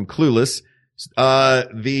suit from Clueless,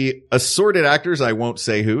 the assorted actors, I won't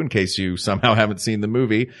say who in case you somehow haven't seen the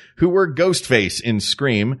movie, who were Ghostface in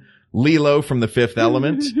Scream, Lilo from The Fifth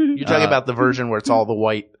Element. You're talking about the version where it's all the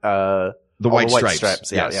white, the white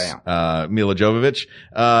stripes. Yeah, yes. yeah. Mila Jovovich,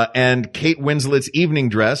 and Kate Winslet's evening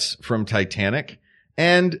dress from Titanic.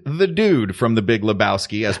 And the dude from The Big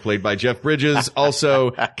Lebowski as played by Jeff Bridges.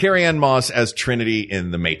 Also Carrie-Anne Moss as Trinity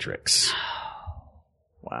in The Matrix.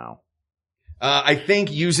 Wow. I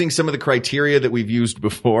think using some of the criteria that we've used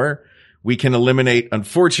before, we can eliminate,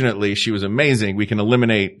 unfortunately, she was amazing. We can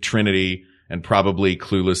eliminate Trinity and probably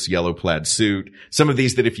Clueless yellow plaid suit. Some of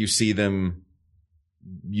these that if you see them,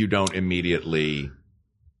 you don't immediately.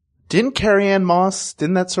 Didn't Carrie Ann Moss,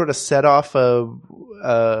 didn't that sort of set off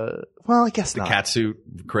well, I guess The not. catsuit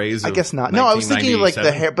craze? I guess not. No, I was thinking of like the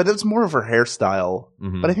 1997? hair, but it was more of her hairstyle.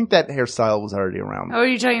 Mhm. But I think that hairstyle was already around. Oh, are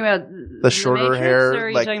you talking about The shorter Matrix, hair. or are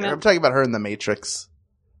you Like, talking about- I'm talking about her in The Matrix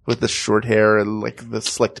with the short hair and like the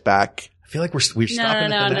slicked back. I feel like we're No, stopping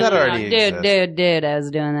no, at the That already dude. I was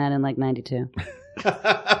doing that in like 92.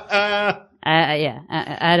 I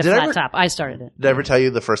had a Did I flat ever- top. I started it. Did I ever tell you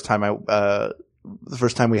the first time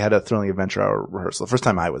we had a Thrilling Adventure Hour rehearsal? The first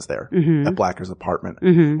time I was there at Blacker's apartment.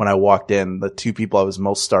 When I walked in, the two people I was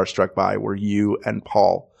most starstruck by were you and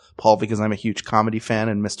Paul. Paul because I'm a huge comedy fan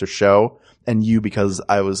and Mr. Show, and you because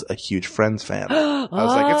I was a huge Friends fan. I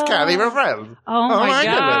was like, it's Kathy from Friends. Oh my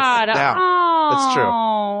God. Goodness. Yeah, that's true.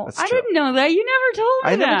 Oh, That's I true. didn't know that. You never told me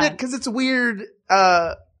I that. never did because it's weird.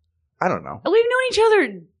 I don't know. We've known each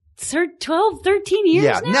other 12, 13 years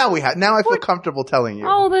Yeah, now? now we have. Now I feel comfortable telling you.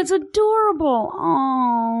 Oh, that's adorable.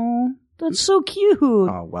 Oh, that's so cute.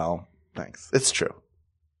 Oh, well, thanks. It's true.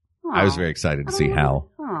 I was very excited to see Hal.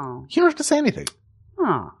 Oh, You don't have to say anything.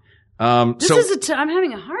 oh. So I'm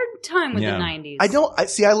having a hard time with Yeah. the 90s.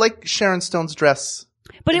 I like Sharon Stone's dress.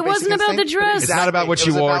 But it Basically wasn't about the same- dress. It's not about what she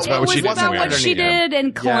It was wore, about it's about what she It was didn't about wear. what she did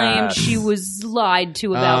and claimed Yes. she was lied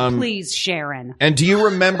to about. Um, Please, Sharon. and do you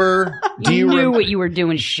remember? You knew what you were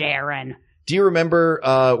doing, Sharon. Do you remember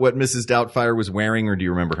what Mrs. Doubtfire was wearing, or do you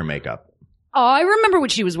remember her makeup? Oh, I remember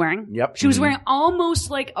what she was wearing. Yep. She was wearing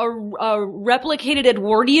almost like a replicated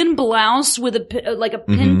Edwardian blouse with a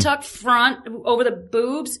pin tuck front over the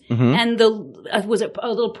boobs, and was it a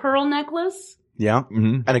little pearl necklace? Yeah.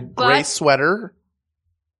 Mm-hmm. And a gray But- sweater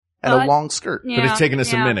and a but- long skirt. Yeah, But it's taken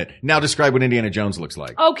us a yeah. minute. Now describe what Indiana Jones looks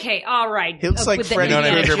like. Okay, all right. He looks like With the Freddy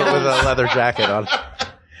Indiana Krueger but with Jones. a leather jacket on.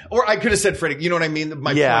 Or I could have said Freddy. You know what I mean?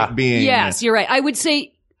 My Yeah. point being. Yes, you're right. I would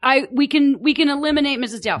say we can eliminate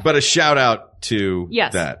Mrs. Doubtfire. But a shout out to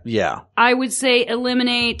Yes. that. Yeah. I would say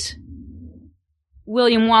eliminate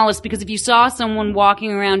William Wallace, because if you saw someone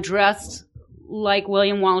walking around dressed like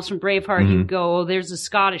William Wallace from Braveheart, you'd go, "Oh, there's a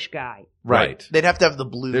Scottish guy." Right. They'd have to have the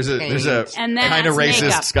blue There's a paint. And that's kind of racist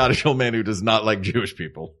makeup. Scottish old man who does not like Jewish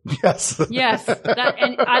people. Yes. Yes,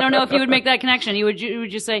 and I don't know if you would make that connection. You would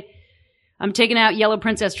just say, "I'm taking out yellow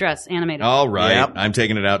princess dress, animated, All right. Yep. I'm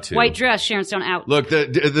taking it out too. white dress, Sharon Stone out." Look,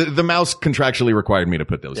 the mouse contractually required me to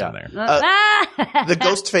put those Yeah. in there. The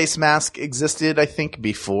Ghostface mask existed, I think,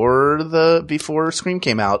 before Scream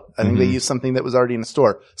came out. I think they used something that was already in the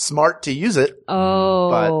store. Smart to use it.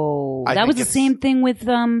 Oh, But I that was think the same thing with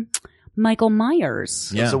Michael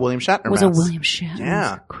Myers. It was a William Shatner Was mask. a William Shatner.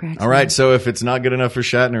 Yeah. Correct. All right. So if it's not good enough for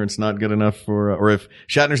Shatner, it's not good enough for, or if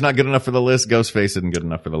Shatner's not good enough for the list, Ghostface isn't good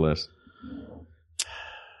enough for the list.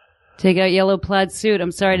 Take out yellow plaid suit.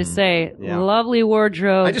 I'm sorry to say, Yeah. lovely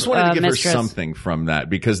wardrobe. I just wanted to give mistress. her something from that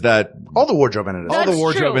because that All the wardrobe in it. all the That's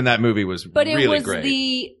wardrobe true. in that movie was But really it was great.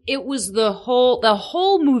 the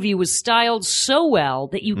whole movie was styled so well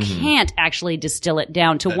that you can't actually distill it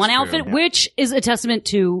down to That's one true, outfit, yeah. which is a testament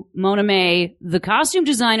to Mona May, the costume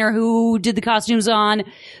designer who did the costumes on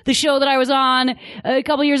the show that I was on a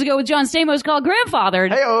couple years ago with John Stamos called Grandfathered.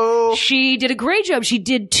 Hey-oh. She did a great job. She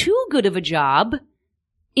did too good of a job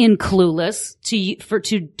in Clueless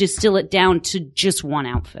to distill it down to just one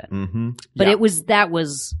outfit. Mm-hmm. But that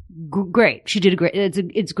was great. She did a great.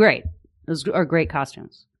 It's great. Those are great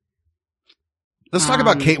costumes. Let's talk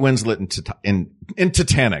about Kate Winslet in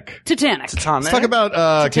Titanic. Titanic. Let's talk about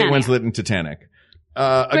Kate Titanic. Winslet in Titanic.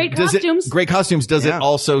 Great costumes. Great costumes. Does Yeah. it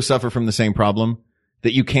also suffer from the same problem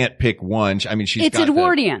that you can't pick one? I mean, she's It's got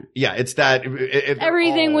Edwardian. it's that.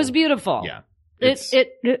 Everything was beautiful. Yeah.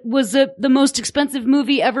 It was the most expensive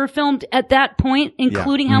movie ever filmed at that point,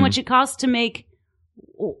 including how much it cost to make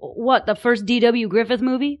the first D.W. Griffith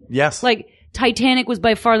movie. Yes. Like Titanic was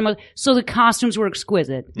by far the most. So the costumes were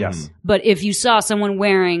exquisite. Yes. But if you saw someone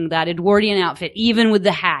wearing that Edwardian outfit, even with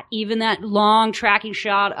the hat, even that long tracking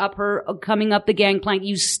shot coming up the gangplank,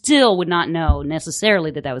 you still would not know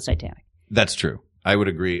necessarily that was Titanic. That's true. I would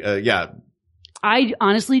agree. Yeah. I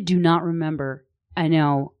honestly do not remember. I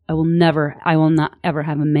know I will not ever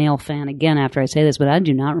have a male fan again after I say this, but I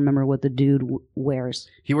do not remember what the dude wears.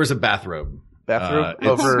 He wears a bathrobe. Bathrobe it's-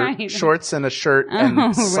 over Right. shorts and a shirt and Oh,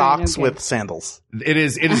 right, socks okay. with sandals. It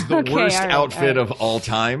is the Okay, worst all right, outfit all right. of all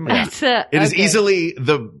time. That's It is okay. easily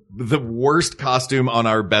the worst costume on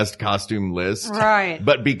our best costume list. Right.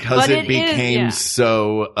 But because But it it is, became yeah.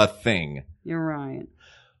 so a thing. You're right.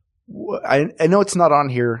 I know it's not on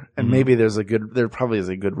here, and maybe there probably is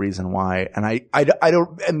a good reason why. And I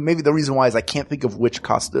don't, and maybe the reason why is I can't think of which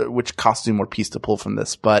costume or piece to pull from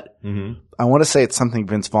this, but I want to say it's something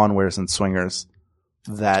Vince Vaughn wears in Swingers,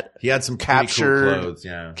 that he had some captured cool clothes,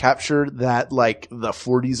 captured that like the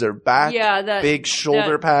 40s are back. Yeah, that big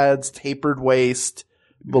shoulder pads, tapered waist,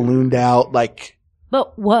 ballooned out, like.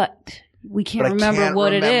 But what? We can't remember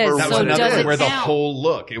what it is. That was another one where the whole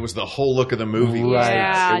look. It was the whole look of the movie. Right.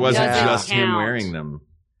 Yeah, it wasn't just him wearing them.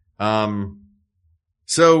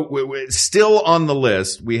 So still on the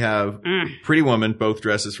list, we have Pretty Woman, both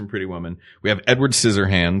dresses from Pretty Woman. We have Edward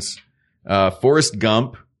Scissorhands, Forrest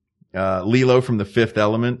Gump, Lilo from The Fifth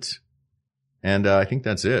Element, and I think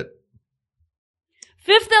that's it.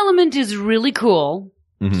 Fifth Element is really cool.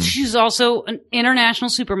 Mm-hmm. She's also an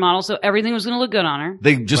international supermodel, so everything was going to look good on her.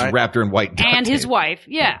 They just wrapped her in white duct and his tape. wife,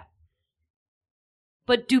 yeah.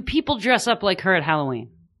 But do people dress up like her at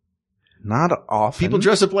Halloween? Not often. People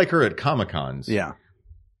dress up like her at Comic-Cons. Yeah.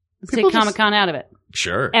 Let's take Comic-Con out of it.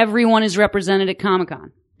 Sure. Everyone is represented at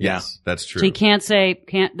Comic-Con. Yes, that's true. So you can't say,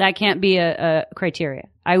 that can't be a criteria.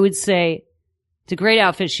 I would say, it's a great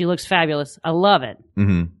outfit. She looks fabulous. I love it.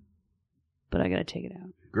 Mm-hmm. But I gotta take it out.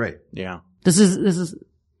 Great. Yeah. This is,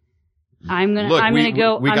 I'm gonna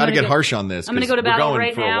go. We gotta get harsh on this. I'm gonna go to battle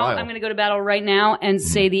right now. I'm gonna go to battle right now and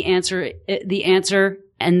say the answer,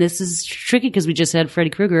 and this is tricky because we just said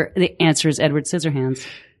Freddy Krueger. The answer is Edward Scissorhands.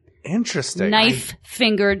 Interesting.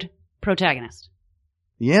 Knife-fingered protagonist.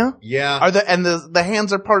 Yeah? Yeah. And the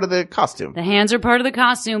hands are part of the costume. The hands are part of the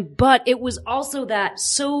costume, but it was also that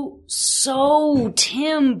so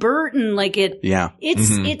Tim Burton, like it. Yeah.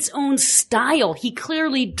 It's its own style. He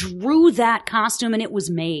clearly drew that costume and it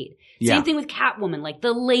was made. Yeah. Same thing with Catwoman, like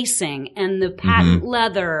the lacing and the patent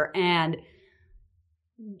leather, and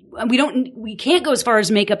we can't go as far as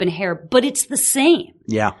makeup and hair, but it's the same.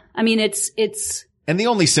 Yeah. I mean, it's. And the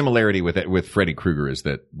only similarity with Freddy Krueger is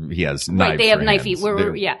that he has knives. Right, they have for knife hands.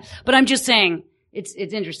 feet. Yeah. But I'm just saying, it's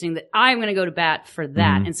interesting that I'm going to go to bat for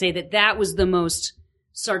that and say that was the most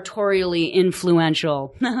sartorially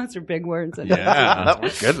influential. Those are big words. Yeah.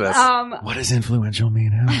 Goodness. What does influential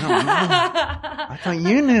mean? I thought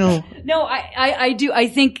you knew. No, I do. I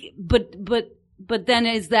think, but then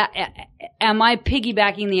is that, am I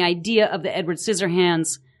piggybacking the idea of the Edward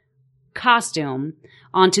Scissorhands costume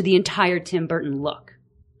onto the entire Tim Burton look?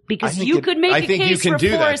 Because you could make a case for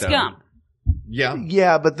Forrest Gump. Yeah.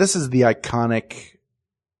 Yeah, but this is the iconic.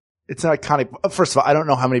 It's an iconic. First of all, I don't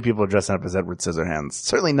know how many people are dressing up as Edward Scissorhands.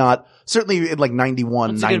 Certainly not. Certainly in like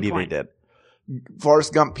 91, 90 they did.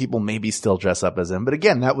 Forrest Gump people maybe still dress up as him. But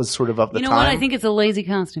again, that was sort of of the time. You know what? I think it's a lazy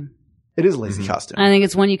costume. It is a lazy costume. I think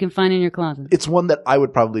it's one you can find in your closet. It's one that I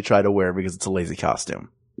would probably try to wear because it's a lazy costume.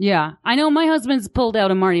 Yeah. I know my husband's pulled out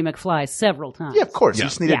a Marty McFly several times. Yeah, of course. You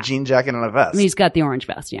just need a jean jacket and a vest. And he's got the orange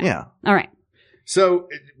vest, yeah. Yeah. All right. So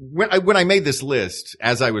when I made this list,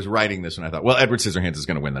 as I was writing this one, I thought, well, Edward Scissorhands is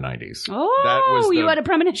going to win the 90s. Oh, you had a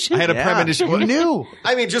premonition? I had a premonition. You knew.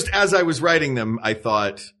 I mean, just as I was writing them, I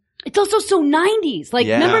thought. It's also so 90s. Like,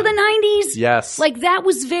 remember the 90s? Yes. Like, that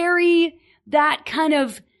was very, that kind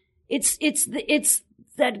of, it's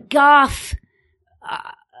that goth,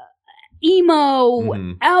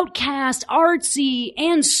 emo, outcast, artsy,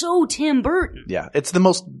 and so Tim Burton. Yeah, it's the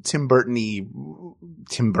most Tim Burton-y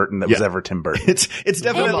Tim Burton that was ever Tim Burton. It's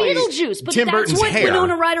definitely and Beetlejuice, but Tim that's Burton's what hair.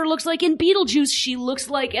 Winona Ryder looks like in Beetlejuice. She looks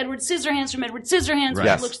like Edward Scissorhands from Edward Scissorhands.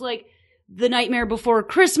 Right. She looks like The Nightmare Before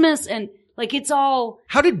Christmas, and like it's all.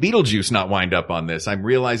 How did Beetlejuice not wind up on this? I'm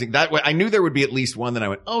realizing that I knew there would be at least one that I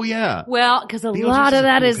went, oh yeah. Well, because a Beetlejuice lot of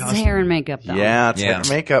that cool is costume. hair and makeup, though. Yeah, it's hair and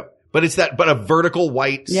makeup. But it's but a vertical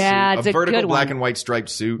white suit. Yeah, it's a vertical good black one. and white striped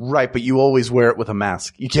suit. Right, but you always wear it with a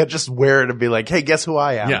mask. You can't just wear it and be like, hey, guess who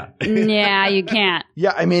I am? Yeah. Yeah, you can't.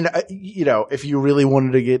 Yeah, I mean, if you really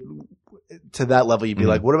wanted to get to that level, you'd be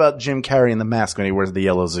like, what about Jim Carrey in the mask when he wears the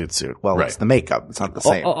yellow zoot suit? Well, it's the makeup. It's not the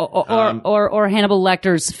same. Or Hannibal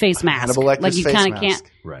Lecter's face mask. Hannibal Lecter's like you face kind of mask.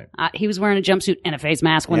 can't. Right. He was wearing a jumpsuit and a face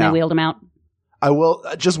mask when they wheeled him out. I will,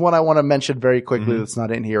 just one I want to mention very quickly that's not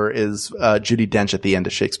in here is Judi Dench at the end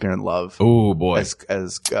of Shakespeare in Love. Oh boy.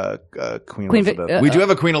 As Queen Elizabeth. We do have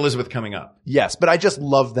a Queen Elizabeth coming up. Yes, but I just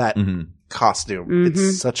love that costume.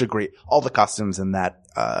 It's such a great, all the costumes in that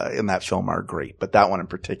film are great, but that one in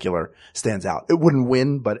particular stands out. It wouldn't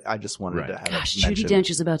win, but I just wanted to have Gosh, it mentioned. Judi Dench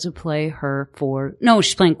is about to play her for, no,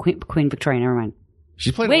 she's playing Queen Victoria, never mind.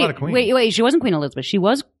 She's played a lot of Queens. Wait, she wasn't Queen Elizabeth. She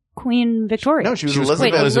was Queen Victoria. No, she was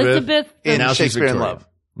Wait, Elizabeth in now she's Shakespeare in Victoria. Love.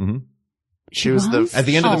 Mm-hmm. She was at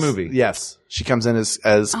the end of the movie. Yes, she comes in as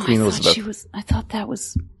Queen Elizabeth. I thought that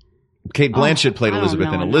was Kate Blanchett played I don't Elizabeth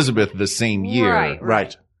know and enough. Elizabeth the same year.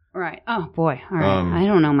 Right. right. Oh boy, all right. I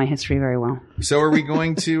don't know my history very well. So are we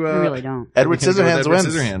going to? I really don't. Edward we can go with Scissorhands Edward wins.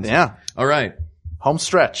 Scissorhands. Yeah. All right. Home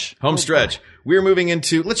stretch. Home stretch. We're moving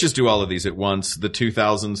into. Let's just do all of these at once. The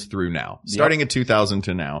 2000s through now, starting at 2000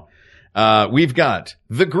 to now. We've got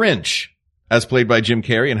The Grinch, as played by Jim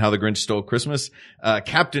Carrey in How the Grinch Stole Christmas.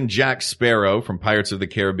 Captain Jack Sparrow from Pirates of the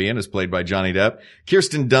Caribbean, as played by Johnny Depp.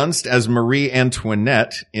 Kirsten Dunst as Marie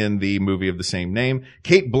Antoinette in the movie of the same name.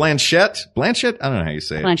 Kate Blanchett, I don't know how you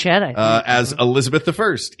say it. Blanchett, I think. As Elizabeth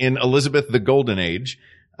I in Elizabeth the Golden Age.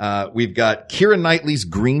 We've got Keira Knightley's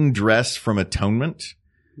green dress from Atonement.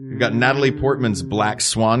 We've got Natalie Portman's Black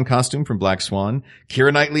Swan costume from Black Swan.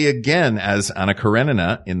 Keira Knightley again as Anna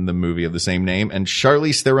Karenina in the movie of the same name. And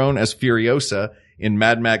Charlize Theron as Furiosa in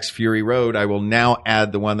Mad Max Fury Road. I will now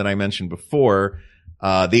add the one that I mentioned before.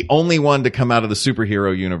 The only one to come out of the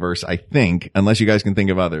superhero universe, I think, unless you guys can think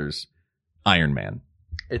of others, Iron Man.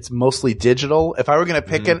 It's mostly digital. If I were going to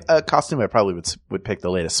pick a costume, I probably would pick the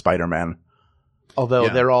latest Spider-Man. Although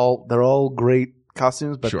they're all great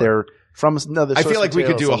costumes, but they're from another. I feel like we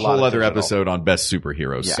could do a lot whole of other digital. episode on best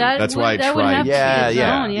superheroes. Yeah. That's why I tried.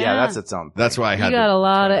 That's its own thing. That's why I had. You got to a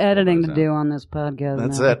lot of try to editing pull to those do out. on this podcast.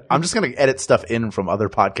 That's now. it. I'm just going to edit stuff in from other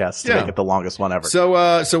podcasts to make it the longest one ever.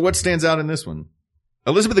 So what stands out in this one?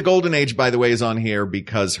 Elizabeth the Golden Age, by the way, is on here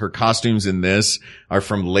because her costumes in this are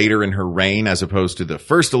from later in her reign, as opposed to the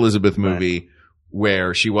first Elizabeth movie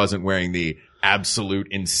where she wasn't wearing the absolute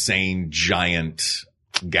insane giant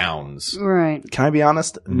gowns. Right. Can I be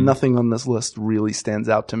honest? Nothing on this list really stands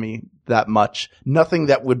out to me that much. Nothing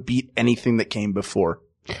that would beat anything that came before.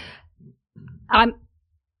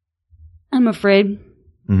 I'm afraid.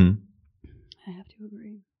 Mm-hmm. I have to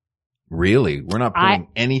agree. Really? We're not pulling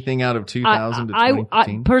anything out of 2000 to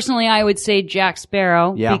 2015? Personally, I would say Jack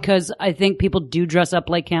Sparrow Yeah. because I think people do dress up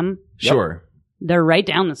like him. Sure. They're right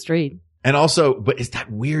down the street. And also, but is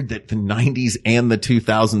that weird that the 90s and the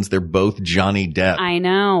 2000s, they're both Johnny Depp? I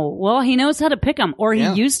know. Well, he knows how to pick them, or he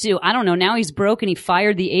Yeah. used to. I don't know. Now he's broke and he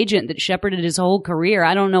fired the agent that shepherded his whole career.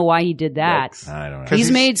 I don't know why he did that. I don't know.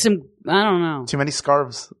 He's made some, I don't know. Too many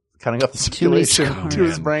scarves cutting off the Too many circulation scarves. to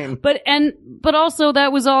his brain. But also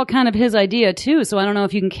that was all kind of his idea too. So I don't know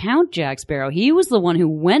if you can count Jack Sparrow. He was the one who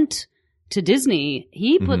went to Disney.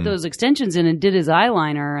 He put those extensions in and did his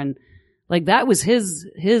eyeliner, and like that was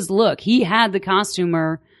his look. He had the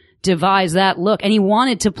costumer devise that look, and he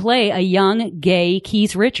wanted to play a young gay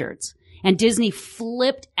Keith Richards. And Disney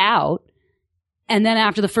flipped out. And then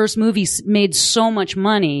after the first movie made so much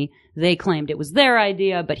money, they claimed it was their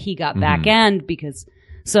idea, but he got back end because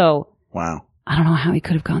Wow. I don't know how he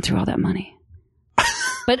could have gone through all that money.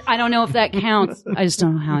 But I don't know if that counts. I just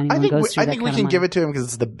don't know how anyone goes through that we kind can of give money. it to him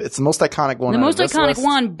because it's the most iconic one. The out most of this iconic list.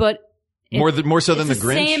 one, but More so than the it's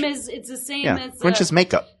Grinch? It's the same Yeah, as Grinch's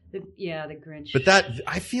makeup. the Grinch. But that,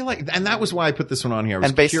 I feel like, and that was why I put this one on here. I was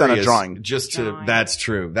And based on a curious drawing. Just to, Drawing. that's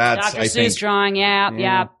true. That's, Dr. I Seuss think, drawing,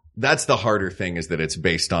 yeah. that's the harder thing is that it's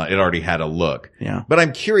based on, it already had a look. Yeah. But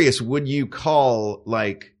I'm curious, would you call,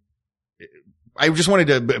 like, I just wanted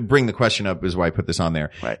to bring the question up is why I put this on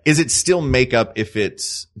there. Right. Is it still makeup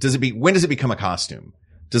when does it become a costume?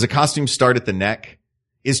 Does a costume start at the neck?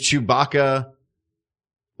 Is Chewbacca,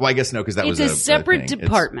 well, I guess no, because that was It's a separate thing.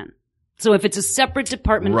 department. So if it's a separate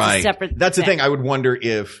department, Right. it's a separate That's the thing. thing. I would wonder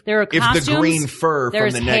if There are the costumes, green fur from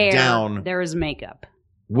there's the neck hair, down, there is makeup.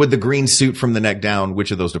 would the green suit from the neck down,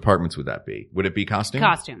 which of those departments would that be? Would it be costume?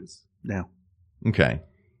 Costumes. No. Okay.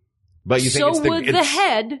 But you think So it's would the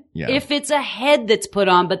head, Yeah. if it's a head that's put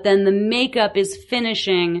on, but then the makeup is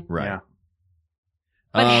finishing. Right. Yeah.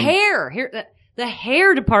 But the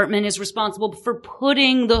hair department is responsible for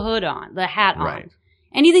putting the hood on, the hat on. Right.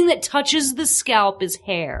 Anything that touches the scalp is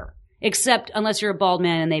hair, except unless you're a bald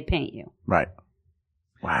man and they paint you. Right.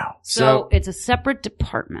 Wow. So it's a separate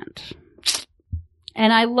department.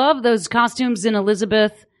 And I love those costumes in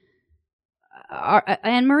Elizabeth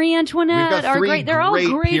and Marie Antoinette We've got are three great. They're all great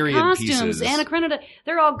great period costumes. pieces. Anna Karenina,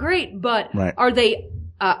 they're all great, but Right. are they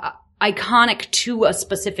iconic to a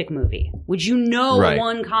specific movie? Would you know Right.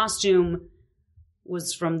 one costume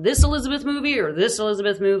was from this Elizabeth movie or this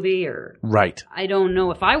Elizabeth movie? Or Right. I don't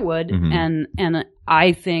know if I would, Mhm. and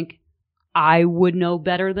I think I would know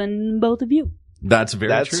better than both of you. That's very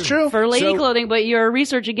That's true. For lady So- clothing, but your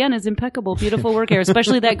research again is impeccable. Beautiful work here,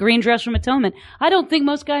 especially that green dress from Atonement. I don't think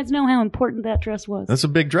most guys know how important that dress was. That's a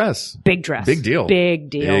big dress. Big dress. Big deal. Big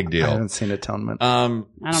deal. Big I deal. haven't seen Atonement. I don't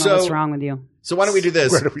know what's wrong with you. So why don't we do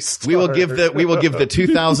this? Where do we start? We will give the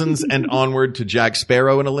 2000s and onward to Jack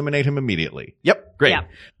Sparrow and eliminate him immediately. Yep. Great. Yeah.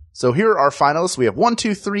 So here are our finalists. We have 1,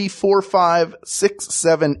 2, 3, 4, 5, 6,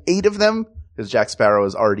 7, 8 of them because Jack Sparrow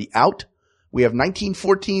is already out. We have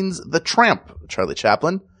 1914's The Tramp, Charlie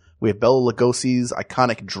Chaplin. We have Bela Lugosi's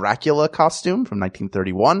iconic Dracula costume from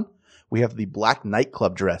 1931. We have the black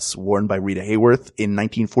nightclub dress worn by Rita Hayworth in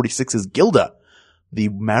 1946's Gilda. The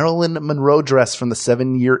Marilyn Monroe dress from the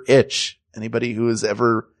 7-Year Itch. Anybody who has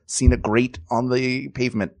ever seen a grate on the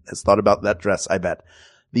pavement has thought about that dress, I bet.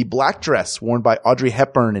 The black dress worn by Audrey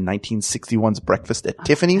Hepburn in 1961's Breakfast at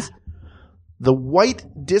Tiffany's. The white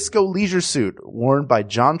disco leisure suit worn by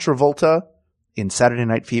John Travolta in Saturday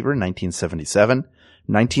Night Fever 1977.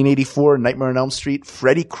 1984, Nightmare on Elm Street,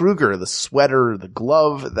 Freddy Krueger, the sweater, the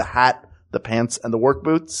glove, the hat, the pants, and the work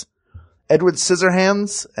boots. Edward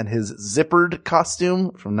Scissorhands and his zippered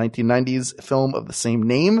costume from 1990's film of the same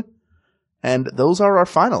name. And those are our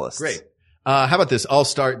finalists. Great. How about this? I'll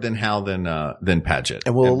start, then Hal, then Paget.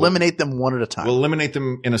 And we'll eliminate them one at a time. We'll eliminate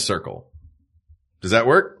them in a circle. Does that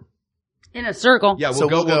work? In a circle. Yeah, we'll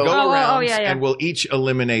go around yeah. and we'll each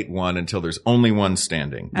eliminate one until there's only one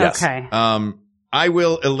standing. Yes. Okay. I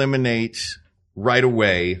will eliminate right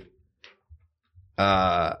away,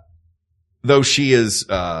 though she is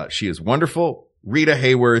wonderful, Rita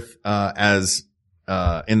Hayworth, as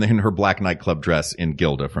in her black nightclub dress in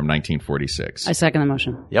Gilda from 1946. I second the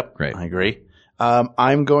motion. Yep. Great. I agree.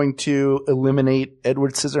 I'm going to eliminate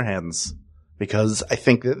Edward Scissorhands because I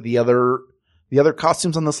think that the other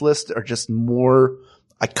costumes on this list are just more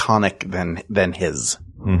iconic than his.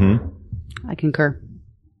 Mm-hmm. I concur.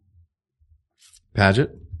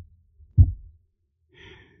 Paget?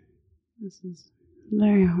 This is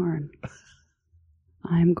very hard.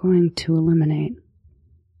 I'm going to eliminate,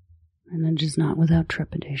 and it is not without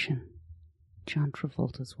trepidation, John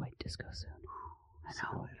Travolta's white disco suit. I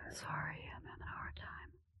know. Sorry, I'm having a hard time.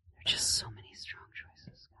 There are just so many strong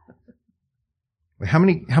choices. Wait, how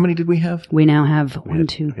many did we have? We now have We 1, had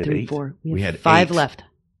 2, 3, 4. We had 5 8. left.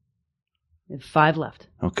 We have 5 left.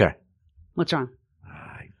 Okay. What's wrong?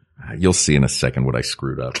 You'll see in a second what I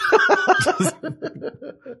screwed up.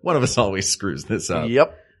 One of us always screws this up.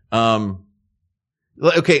 Yep.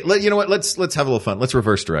 Okay. You know what? Let's have a little fun. Let's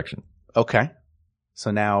reverse direction. Okay.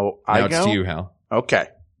 So now I Now go. it's to you, Hal. Okay.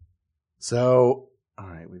 So, all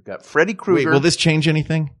right, we've got Freddy Krueger. Wait, will this change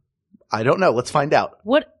anything? I don't know. Let's find out.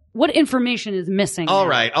 What information is missing? All now?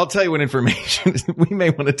 right. I'll tell you what information. We may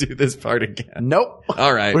want to do this part again. Nope.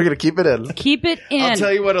 All right. We're going to keep it in. Keep it in. I'll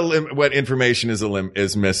tell you what information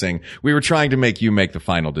is missing. We were trying to make you make the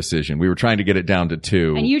final decision. We were trying to get it down to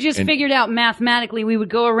 2. And you just figured out mathematically we would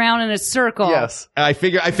go around in a circle. Yes. I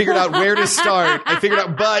figured out where to start.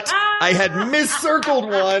 But I had miscircled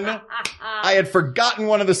one. I had forgotten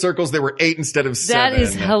one of the circles. There were 8 instead of 7. That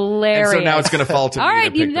is hilarious. And so now it's going to fall to All me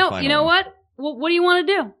right, to pick the final you know one. what? What do you want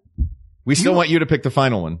to do? We still want you to pick the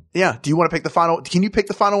final one. Yeah. Do you want to pick the final? Can you pick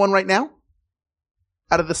the final one right now?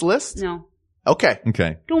 Out of this list? No. Okay.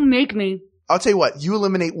 Okay. Don't make me. I'll tell you what. You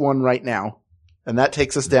eliminate one right now. And that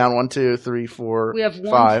takes us down 1, 2, 3, 4, We have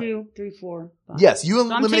 1, 5. 2, 3, 4, 5. Yes, you So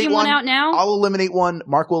eliminate I'm taking one out now? I'll eliminate one.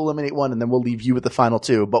 Mark will eliminate one, and then we'll leave you with the final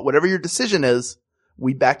 2. But whatever your decision is,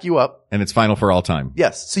 we back you up. And it's final for all time.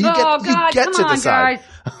 Yes. So you God, get come to on, decide.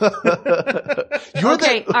 guys.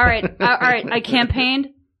 Okay, all right.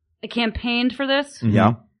 I campaigned for this. Mm-hmm.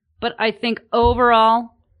 Yeah. But I think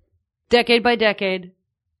overall, decade by decade,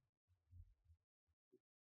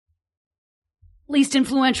 least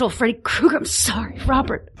influential, Freddy Krueger. I'm sorry,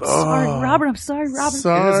 Robert. I'm sorry, Robert.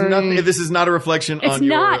 Sorry. This is not a reflection It's on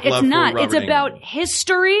your not. love It's not. for Robert It's about Englund.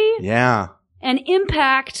 history Yeah. and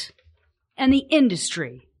impact and the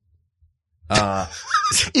industry.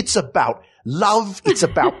 It's about love. It's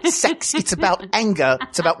about sex. It's about anger.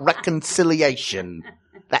 It's about reconciliation.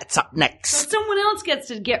 That's up next. Someone else gets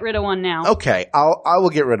to get rid of one now. Okay. I will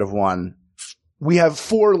get rid of one. We have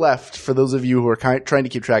 4 left for those of you who are trying to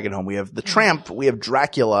keep track at home. We have the Tramp. We have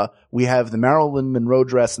Dracula. We have the Marilyn Monroe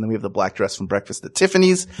dress. And then we have the black dress from Breakfast at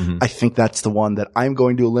Tiffany's. Mm-hmm. I think that's the one that I'm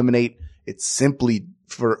going to eliminate. It's simply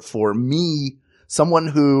for me, someone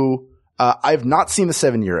who, I've not seen the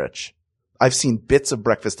 7-Year Itch. I've seen bits of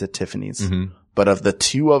Breakfast at Tiffany's, Mm-hmm. but of the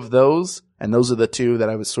 2 of those, and those are the 2 that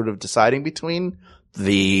I was sort of deciding between,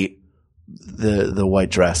 the white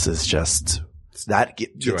dress is just, that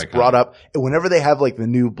gets brought up. And whenever they have like the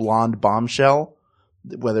new blonde bombshell,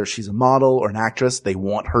 whether she's a model or an actress, they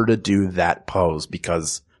want her to do that pose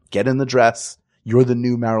because get in the dress. You're the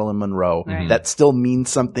new Marilyn Monroe. Right. That still means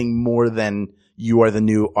something more than you are the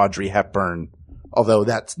new Audrey Hepburn. Although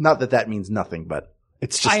that's not that means nothing, but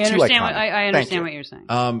it's just I too understand. iconic. I understand what you're saying.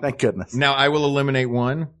 Thank goodness. Now I will eliminate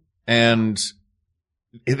one, and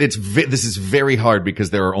this is very hard because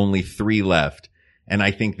there are only 3 left, and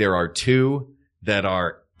I think there are 2 that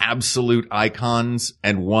are absolute icons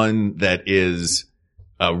and one that is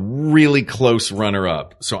a really close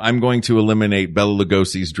runner-up. So I'm going to eliminate Bela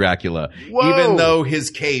Lugosi's Dracula, Whoa. even though his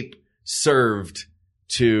cape served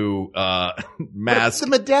to mask the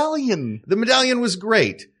medallion. The medallion was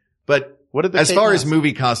great, but What did the as cape far as mask?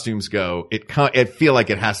 movie costumes go, I feel like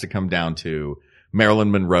it has to come down to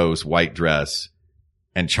Marilyn Monroe's White Dress,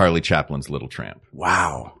 and Charlie Chaplin's Little Tramp.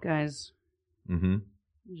 Wow. Guys, Mm-hmm.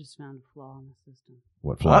 I just found a flaw in the system.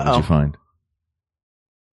 What flaw did you find?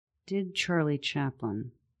 Did Charlie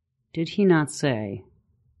Chaplin, did he not say,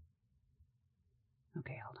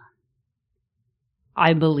 okay, hold on.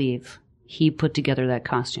 I believe he put together that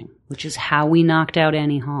costume, which is how we knocked out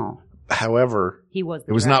Annie Hall. However, He was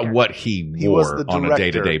the It was director. not what he He was wore the on a director.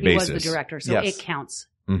 day-to-day He basis. was the director, so Yes. it counts.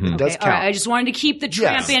 Mhm. It does Okay, count. all right, I just wanted to keep the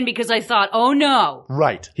tramp Yes. in because I thought, oh no.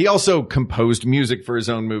 Right. He also composed music for his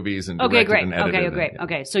own movies and Okay, directed great. and edited Okay, them. great.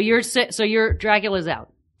 Okay, so your Dracula's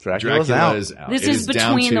out. Dracula's Dracula out. is out. This It is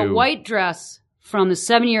down between to- the White Dress from the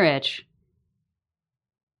 7-Year Itch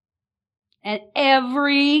and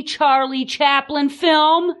every Charlie Chaplin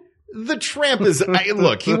film. The Tramp is,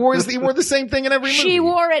 look, he wore the same thing in every movie. She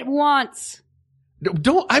wore it once.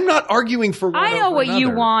 I'm not arguing for one I know over what you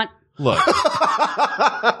another. want. Look,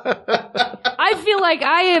 I feel like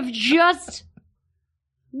I have just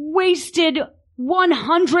wasted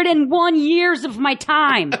 101 years of my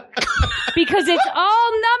time because it's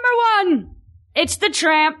all number one. It's the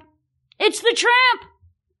Tramp. It's the Tramp.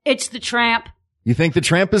 It's the Tramp. you think the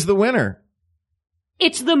Tramp is the winner?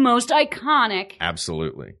 It's the most iconic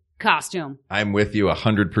Absolutely. costume. I'm with you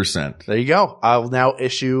 100%. There you go. I'll now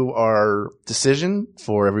issue our decision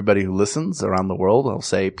for everybody who listens around the world. I'll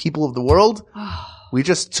say, people of the world, we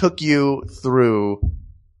just took you through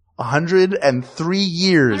 103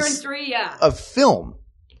 years 103, yeah. of film.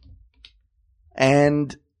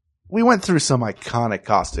 And we went through some iconic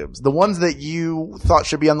costumes. The ones that you thought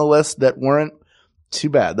should be on the list that weren't, too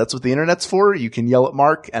bad. That's what the internet's for. You can yell at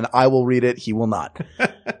Mark and I will read it. He will not.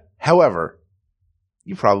 However,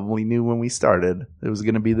 you probably knew when we started it was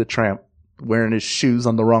going to be the Tramp wearing his shoes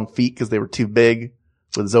on the wrong feet because they were too big,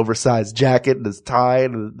 with his oversized jacket and his tie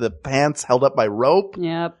and the pants held up by rope.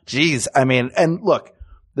 Yep. Jeez. I mean, and look,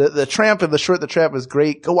 the Tramp and the Short the Tramp is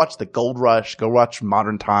great. Go watch The Gold Rush. Go watch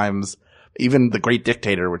Modern Times. Even The Great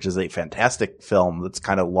Dictator, which is a fantastic film that's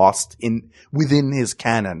kind of lost within his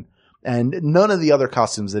canon. And none of the other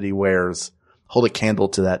costumes that he wears hold a candle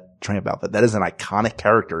to that Tramp outfit. That is an iconic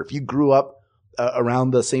character. If you grew up around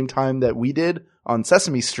the same time that we did on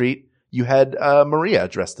Sesame Street, you had Maria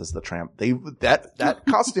dressed as the Tramp. That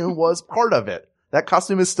costume was part of it. That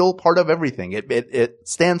costume is still part of everything. It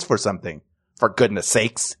stands for something, for goodness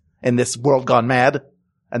sakes, in this world gone mad.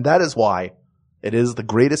 And that is why it is the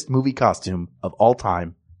greatest movie costume of all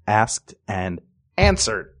time, asked and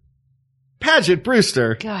answered. Paget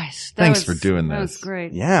Brewster. Guys, Thanks for doing That this. was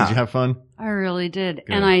great. Yeah. Did you have fun? I really did.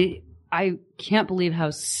 Good. And I can't believe how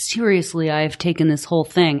seriously I have taken this whole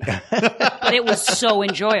thing. But it was so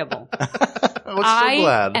enjoyable. I was so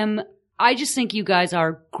glad. I just think you guys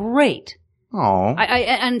are great. Oh,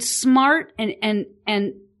 and smart and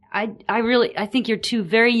I think you're two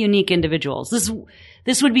very unique individuals.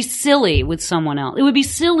 This would be silly with someone else. It would be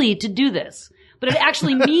silly to do this, but it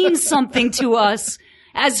actually means something to us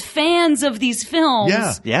as fans of these films.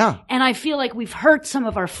 Yeah. yeah. And I feel like we've hurt some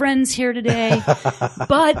of our friends here today,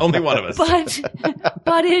 but Only one of us.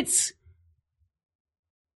 but it's,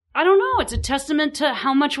 I don't know. It's a testament to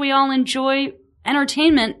how much we all enjoy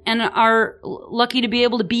entertainment and are lucky to be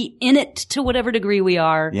able to be in it to whatever degree we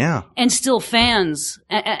are. Yeah. And still fans.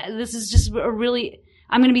 This is just a really,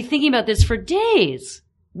 I'm going to be thinking about this for days.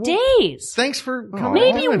 Days. Thanks for coming.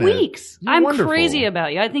 Maybe on it. weeks. You're I'm wonderful. crazy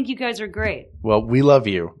about you. I think you guys are great. Well, we love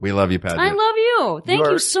you. We love you, Paget. I love you. Thank You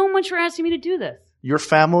are- you so much for asking me to do this. Your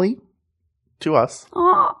family to us.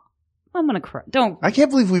 Oh, I'm going to cry. Don't. I can't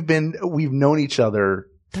believe we've known each other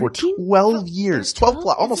for 13? 12 years. 12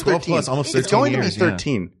 plus, almost 12 13. plus, almost It's 13 going years, to be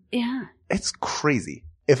 13. Yeah. It's crazy.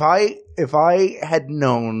 If I had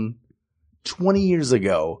known 20 years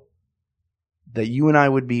ago that you and I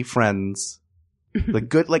would be friends, and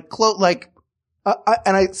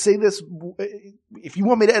I say this, if you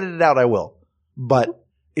want me to edit it out, I will. But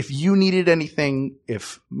if you needed anything,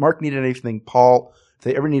 if Mark needed anything, Paul, if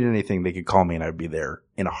they ever needed anything, they could call me and I would be there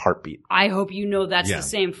in a heartbeat. I hope you know that's Yeah. the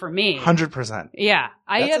same for me. 100%. Yeah.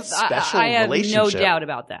 That's a special I have no relationship. doubt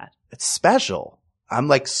about that. It's special. I'm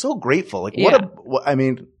like so grateful. Like Yeah. what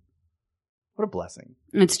a blessing.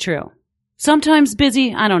 It's true. Sometimes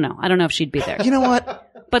busy. I don't know. I don't know if she'd be there. You know what?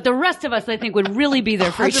 But the rest of us, I think, would really be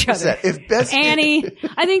there for each other. 100%. If Bessie, Annie,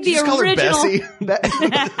 I think the Just call her original. Bessie.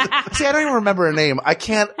 See, I don't even remember her name. I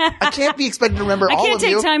can't be expected to remember I all can't of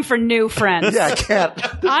take you. time for new friends. Yeah, I can't.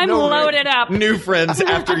 There's I'm no way. loaded up. New friends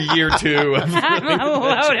after year 2. I'm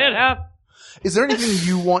loaded up. Is there anything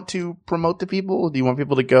you want to promote to people? Do you want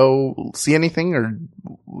people to go see anything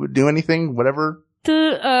or do anything? Whatever.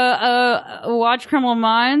 To watch Criminal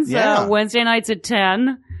Minds Yeah. Wednesday nights at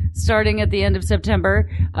 10. starting at the end of September.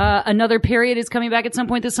 Another period is coming back at some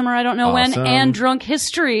point this summer. I don't know when. And Drunk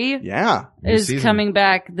History is coming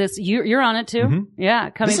back this. You're on it too. Mm-hmm. Yeah,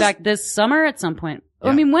 coming back this summer at some point. Yeah.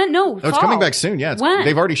 I mean, when? No, it's coming back soon. Yeah, when?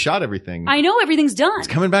 They've already shot everything. I know everything's done. It's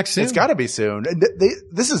coming back soon. It's got to be soon.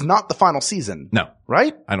 This is not the final season. No,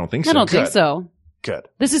 right? I don't think so. I don't think so. Good.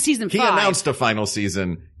 This is season 5. He announced a final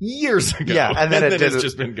season years ago. Yeah, and then it's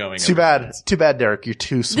just been going. Too bad, Derek. You're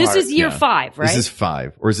too smart. This is year 5, right? This is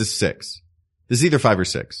 5, or is this 6? This is either 5 or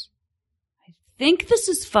 6. I think this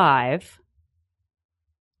is 5.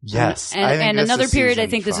 Yes, and another period. I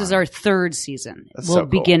think this is our 3rd season. We'll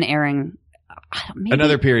begin airing. Maybe.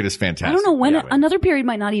 Another period is fantastic. I don't know when. Another period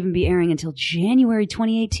might not even be airing until January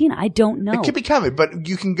 2018. I don't know. It could be coming, but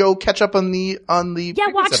you can go catch up on the.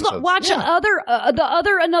 Watch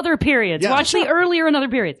another periods. Yeah. Watch the earlier another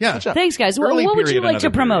periods. Yeah. Thanks, guys. What would you like to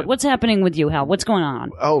promote? Period. What's happening with you, Hal? What's going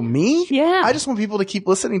on? Oh, me? Yeah. I just want people to keep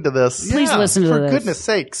listening to this. Please listen to this. For goodness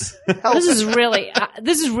sakes. This is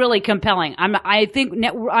really compelling. And I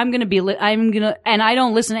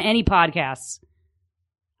don't listen to any podcasts.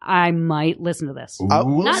 I might listen to this.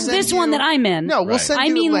 Not this one that I'm in. No, we'll send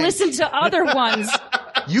you the link. Listen to other ones.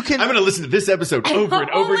 I'm going to listen to this episode over and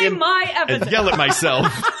over again. My episode. And yell at myself.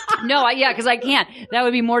 No, because I can't. That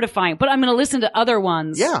would be mortifying. But I'm going to listen to other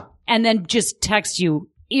ones. Yeah. And then just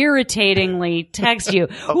irritatingly text you.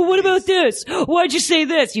 Well, what about this? Why'd you say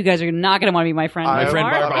this? You guys are not going to want to be my friend. My friend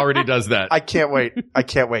Barb already does that. I can't wait.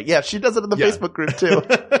 Yeah, she does it in the Facebook group too.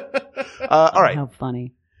 All right. How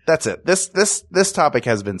funny. That's it. This topic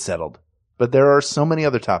has been settled, but there are so many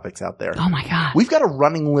other topics out there. Oh my God. We've got a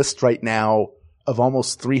running list right now of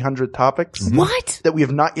almost 300 topics. What? That we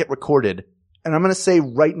have not yet recorded. And I'm going to say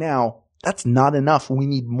right now, that's not enough. We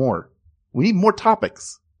need more. We need more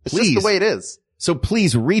topics. It's just the way it is. So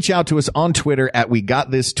please reach out to us on Twitter at We Got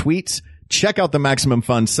This Tweets. Check out the Maximum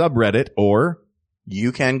Fun subreddit, or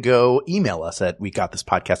you can go email us at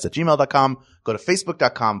wegotThisPodcast@gmail.com. Go to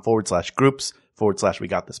facebook.com/groups/We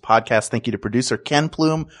Got This Podcast. Thank you to producer Ken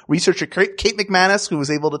Plume, researcher Kate McManus, who was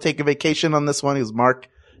able to take a vacation on this one because Mark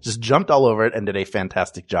just jumped all over it and did a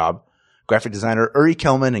fantastic job. Graphic designer Uri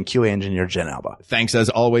Kelman and QA engineer Jen Alba. Thanks as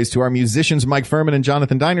always to our musicians Mike Furman and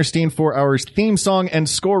Jonathan Dinerstein for our theme song and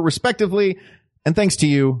score respectively. And thanks to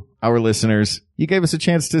you, our listeners. You gave us a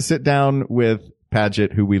chance to sit down with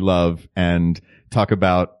Paget, who we love, and talk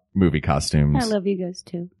about movie costumes. I love you guys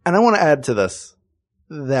too. And I want to add to this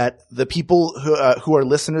that the people who are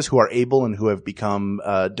listeners, who are able and who have become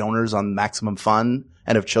donors on Maximum Fun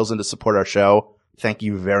and have chosen to support our show, thank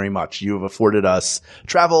you very much. You have afforded us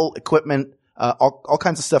travel, equipment, all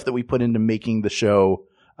kinds of stuff that we put into making the show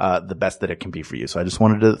the best that it can be for you. So I just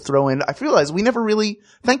wanted to throw in, I realize we never really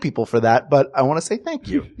thank people for that, but I want to say thank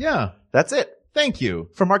you. Yeah. That's it. Thank you.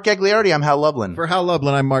 For Mark Gagliardi, I'm Hal Lublin. For Hal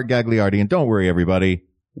Lublin, I'm Mark Gagliardi. And don't worry, everybody.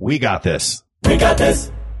 We got this. We got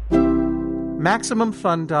this.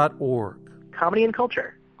 MaximumFun.org. Comedy and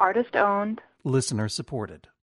culture. Artist owned. Listener supported.